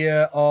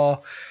 India, or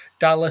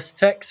Dallas,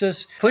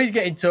 Texas, please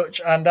get in touch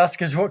and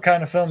ask us what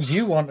kind of films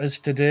you want us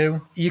to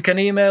do. You can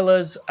email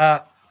us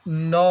at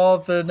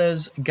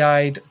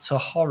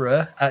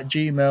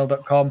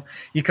northernersguidetohorror@gmail.com.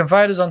 You can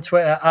find us on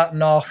Twitter at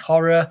North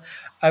Horror.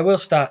 I will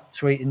start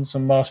tweeting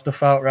some more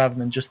stuff out rather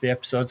than just the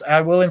episodes.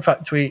 I will, in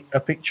fact, tweet a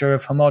picture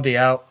of Hamodi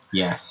out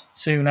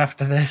soon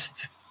after this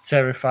to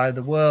terrify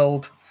the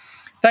world.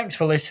 Thanks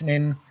for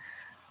listening.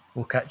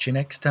 We'll catch you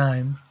next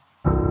time.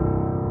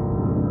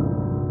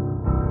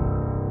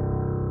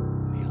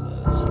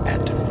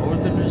 At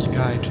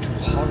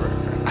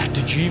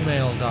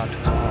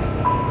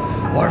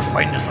northernersguidetohorror@gmail.com, or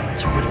find us on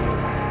Twitter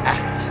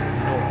at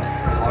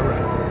North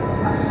Horror.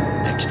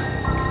 Next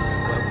week,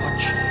 we're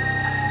watching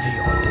The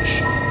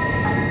Audition.